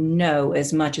to know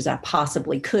as much as I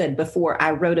possibly could before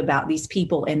I wrote about these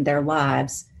people and their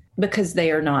lives, because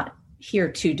they are not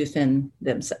here to defend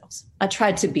themselves. I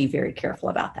tried to be very careful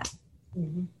about that.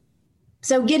 Mm-hmm.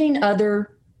 So getting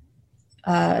other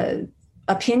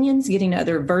opinions, getting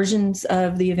other versions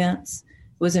of the events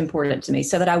was important to me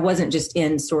so that I wasn't just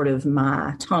in sort of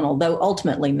my tunnel, though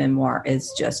ultimately memoir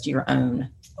is just your own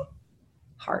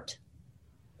heart.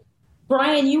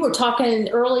 Brian, you were talking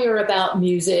earlier about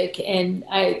music, and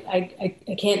I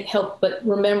can't help but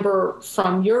remember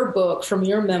from your book, from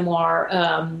your memoir,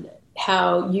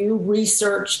 how you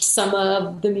researched some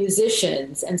of the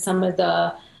musicians and some of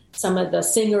the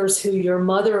singers who your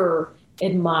mother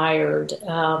admired.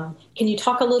 Can you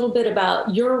talk a little bit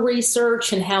about your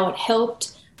research and how it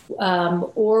helped,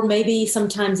 or maybe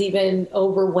sometimes even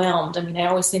overwhelmed? I mean, I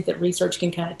always think that research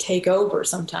can kind of take over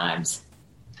sometimes.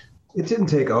 It didn't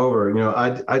take over.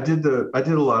 I did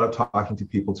a lot of talking to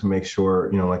people to make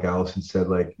sure, like Allison said,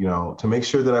 to make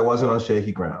sure that I wasn't on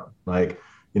shaky ground.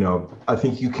 I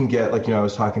think you can get, like, I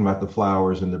was talking about the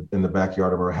flowers in the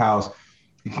backyard of our house.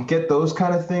 You can get those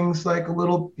kind of things like a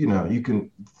little, you can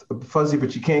fuzzy,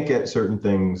 but you can't get certain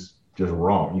things just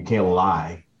wrong. You can't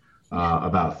lie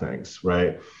about things,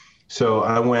 right? So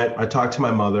I talked to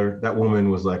my mother. That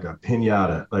woman was like a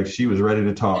piñata. Like, she was ready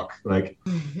to talk. Like,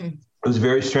 it was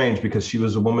very strange because she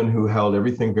was a woman who held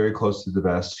everything very close to the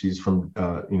vest. She's from,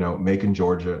 Macon,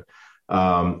 Georgia.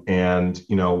 And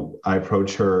I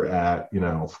approached her at,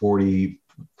 40,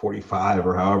 45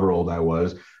 or however old I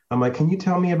was. I'm like, can you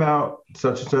tell me about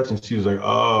such and such? And she was like,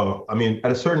 oh, I mean,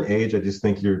 at a certain age, I just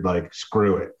think you're like,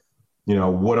 screw it.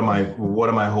 What am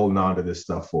I holding on to this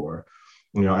stuff for?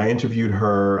 I interviewed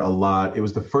her a lot. It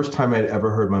was the first time I'd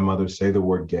ever heard my mother say the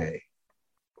word gay,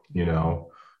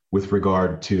 with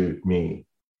regard to me,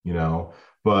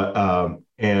 but,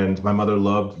 and my mother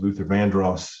loved Luther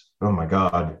Vandross. Oh my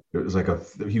God. It was like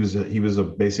he was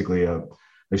basically like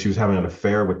she was having an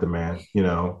affair with the man,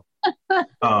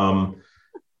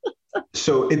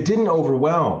 So it didn't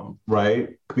overwhelm,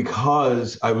 right?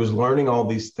 Because I was learning all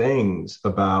these things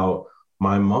about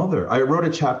my mother. I wrote a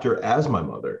chapter as my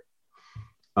mother,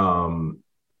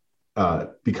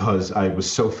 because I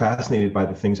was so fascinated by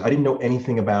the things. I didn't know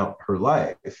anything about her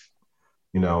life,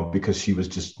 because she was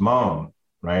just mom,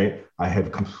 right? I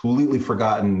had completely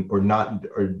forgotten or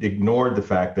ignored the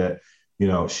fact that,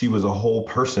 she was a whole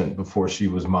person before she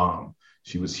was mom.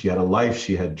 She had a life,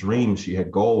 she had dreams, she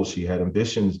had goals, she had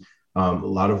ambitions, a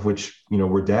lot of which,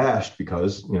 were dashed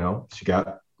because, she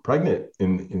got pregnant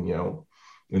in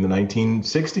the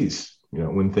 1960s,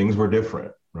 when things were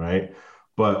different, right?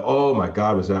 But, oh my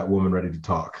God, was that woman ready to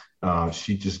talk?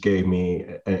 She just gave me,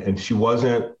 and she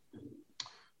wasn't,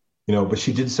 but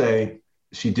she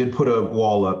did put a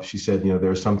wall up. She said, there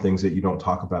are some things that you don't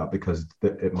talk about because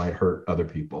it might hurt other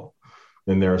people.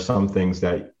 And there are some things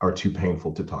that are too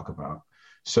painful to talk about.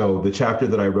 So the chapter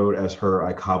that I wrote as her,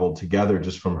 I cobbled together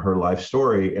just from her life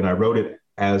story. And I wrote it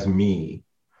as me,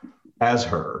 as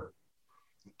her,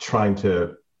 trying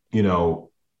to,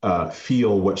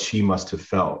 feel what she must have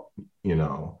felt,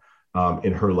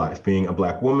 in her life. Being a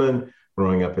Black woman,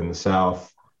 growing up in the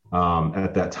South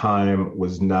at that time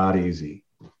was not easy.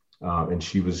 And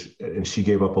she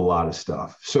gave up a lot of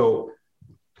stuff. So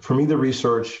for me, the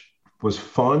research was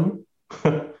fun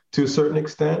to a certain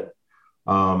extent.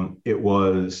 It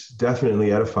was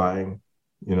definitely edifying,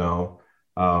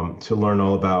 to learn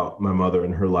all about my mother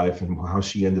and her life and how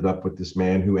she ended up with this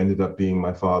man who ended up being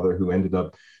my father, who ended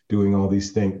up doing all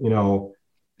these things,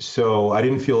 so I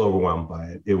didn't feel overwhelmed by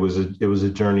it. It was a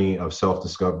journey of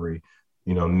self-discovery.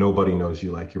 Nobody knows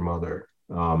you like your mother.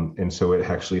 And so it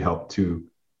actually helped to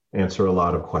answer a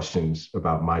lot of questions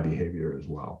about my behavior as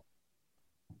well.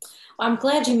 I'm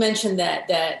glad you mentioned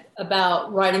that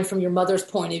about writing from your mother's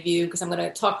point of view, because I'm going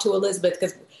to talk to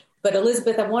Elizabeth. But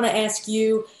Elizabeth, I want to ask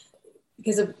you,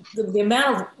 because of the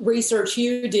amount of research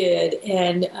you did,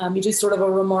 and you do sort of a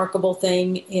remarkable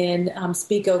thing in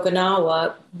Speak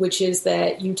Okinawa, which is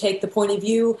that you take the point of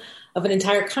view of an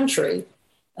entire country,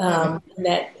 and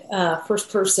that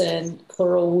first person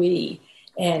plural we.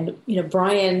 And,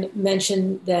 Brian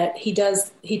mentioned that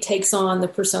he takes on the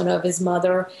persona of his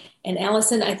mother. And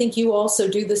Allison, I think you also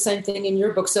do the same thing in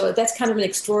your book. So that's kind of an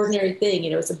extraordinary thing.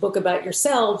 It's a book about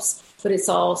yourselves, but it's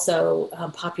also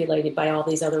populated by all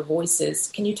these other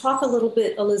voices. Can you talk a little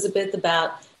bit, Elizabeth,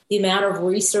 about the amount of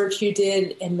research you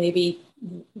did and maybe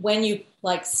when you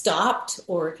stopped,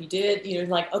 or if you did,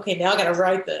 okay, now I got to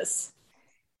write this?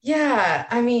 Yeah,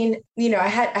 I mean, I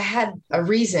had a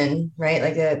reason, right?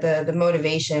 Like the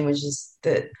motivation, which is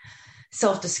the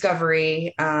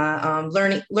self-discovery,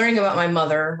 learning about my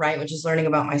mother, right? Which is learning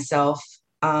about myself.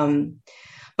 But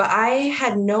I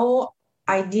had no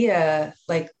idea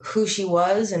who she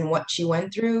was and what she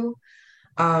went through.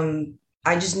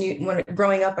 I just knew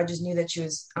growing up, I just knew that she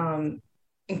was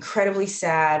incredibly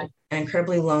sad and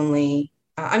incredibly lonely.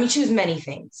 She was many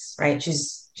things, right?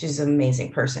 She's an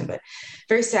amazing person, but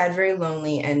very sad, very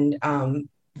lonely, and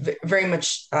very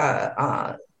much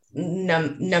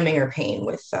numbing her pain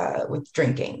with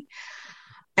drinking.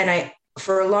 And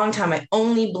for a long time, I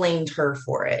only blamed her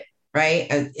for it, right?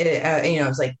 I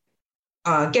was like,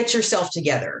 get yourself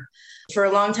together. For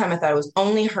a long time, I thought it was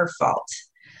only her fault.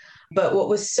 But what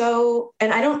was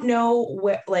and I don't know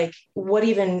what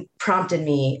even prompted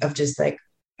me of just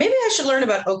maybe I should learn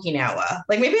about Okinawa.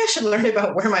 Maybe I should learn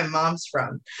about where my mom's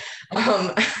from.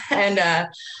 And I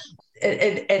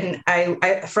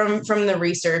from the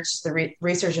research,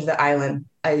 research of the island,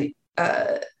 the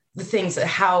things that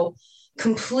how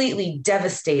completely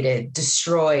devastated,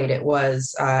 destroyed it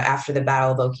was after the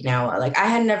Battle of Okinawa. I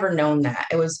had never known that.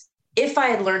 It was if I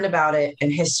had learned about it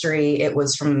in history, it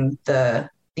was from the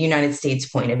United States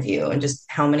point of view and just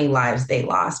how many lives they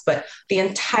lost. But the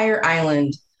entire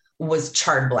island was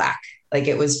charred black. Like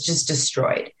it was just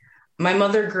destroyed. My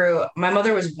mother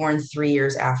was born 3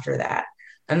 years after that.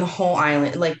 And the whole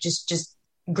island, like just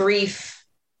grief,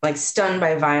 like stunned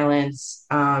by violence.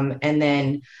 And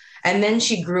then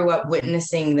she grew up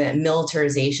witnessing the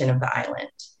militarization of the island,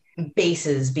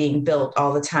 bases being built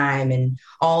all the time and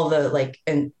all the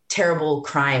and terrible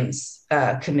crimes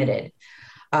committed.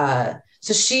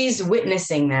 So she's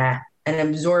witnessing that and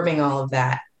absorbing all of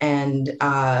that and,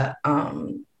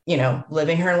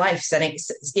 living her life,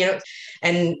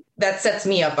 and that sets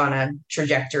me up on a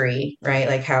trajectory, right?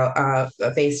 Like how,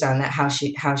 based on that, how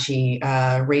she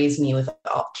raised me with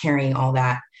carrying all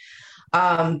that.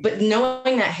 But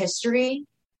knowing that history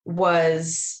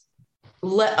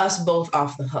let us both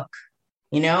off the hook,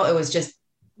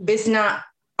 it's not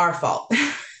our fault.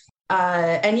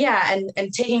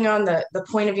 And taking on the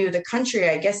point of view of the country,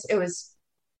 I guess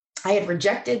I had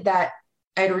rejected that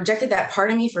part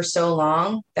of me for so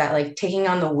long that taking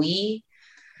on the we,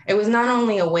 it was not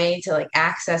only a way to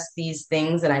access these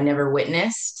things that I never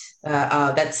witnessed,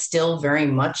 that still very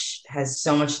much has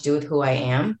so much to do with who I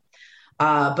am,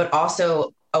 but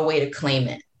also a way to claim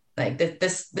it.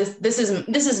 This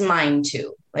is mine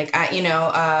too. And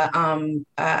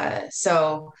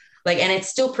it's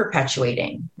still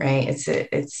perpetuating, right? So,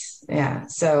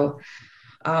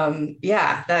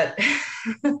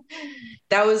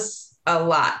 that was a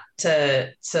lot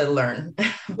to learn,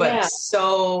 but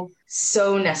so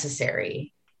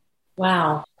necessary.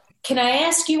 Wow. Can I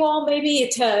ask you all maybe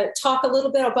to talk a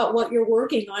little bit about what you're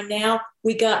working on now?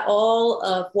 We got all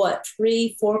of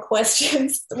 3-4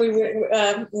 questions.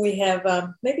 We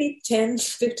have maybe 10,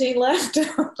 15 left,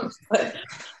 but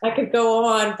I could go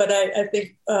on, but I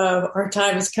think our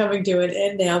time is coming to an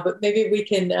end now, but maybe we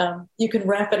can, you can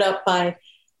wrap it up by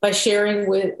sharing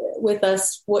with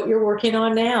us what you're working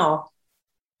on now.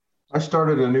 I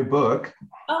started a new book.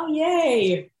 Oh,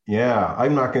 yay. Yeah,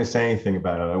 I'm not going to say anything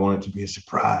about it. I want it to be a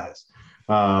surprise.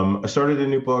 I started a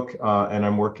new book and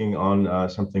I'm working on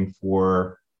something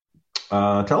for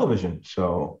television.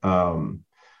 So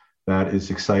that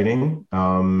is exciting.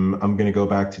 I'm going to go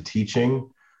back to teaching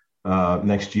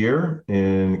next year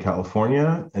in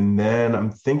California. And then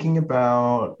I'm thinking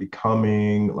about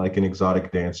becoming an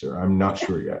exotic dancer. I'm not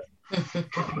sure yet.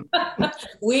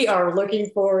 We are looking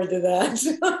forward to that.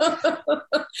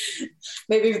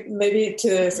 maybe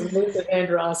to some Luther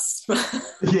Vandross.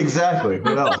 Exactly.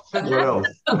 What else?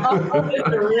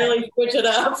 To really switch it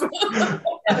up.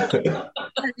 That's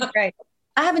great.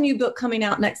 I have a new book coming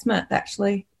out next month,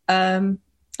 actually.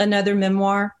 Another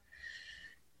memoir.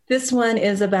 This one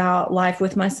is about life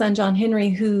with my son, John Henry,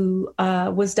 who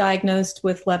was diagnosed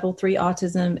with level 3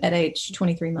 autism at age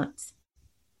 23 months.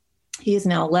 He is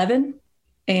now 11,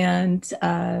 and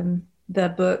the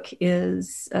book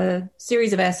is a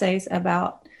series of essays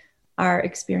about our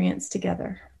experience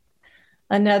together.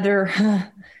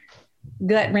 Another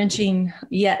gut-wrenching,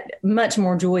 yet much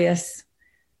more joyous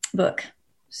book.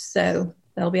 So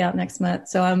that'll be out next month.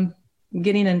 So I'm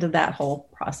getting into that whole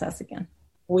process again.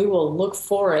 We will look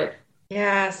for it.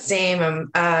 Yeah, same.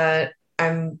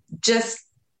 I'm just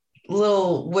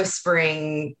little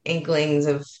whispering inklings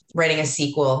of writing a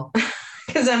sequel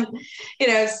because I'm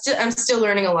still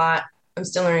learning a lot. I'm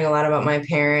still learning a lot about my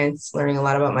parents, learning a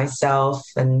lot about myself,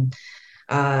 and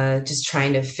just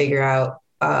trying to figure out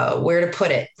where to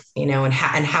put it, and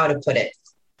how to put it.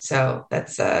 So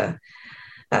that's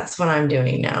what I'm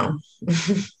doing now.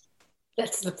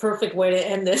 That's the perfect way to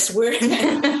end this. Where to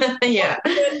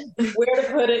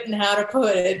put it and how to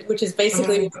put it, which is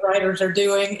basically what writers are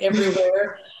doing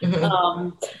everywhere.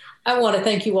 I want to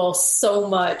thank you all so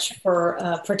much for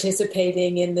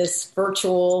participating in this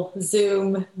virtual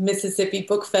Zoom Mississippi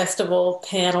Book Festival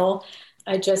panel.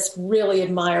 I just really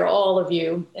admire all of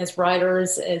you as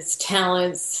writers, as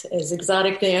talents, as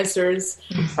exotic dancers.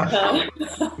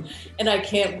 And I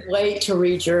can't wait to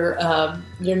read your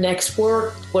next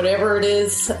work, whatever it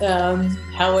is,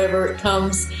 however it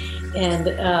comes. And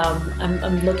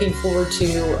I'm looking forward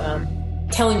to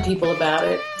telling people about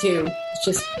it, too. It's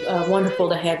just wonderful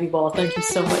to have you all. Thank you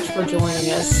so much for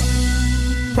joining us.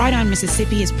 Right On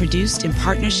Mississippi is produced in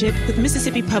partnership with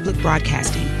Mississippi Public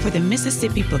Broadcasting for the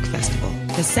Mississippi Book Festival,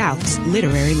 the South's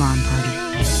literary lawn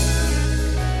party.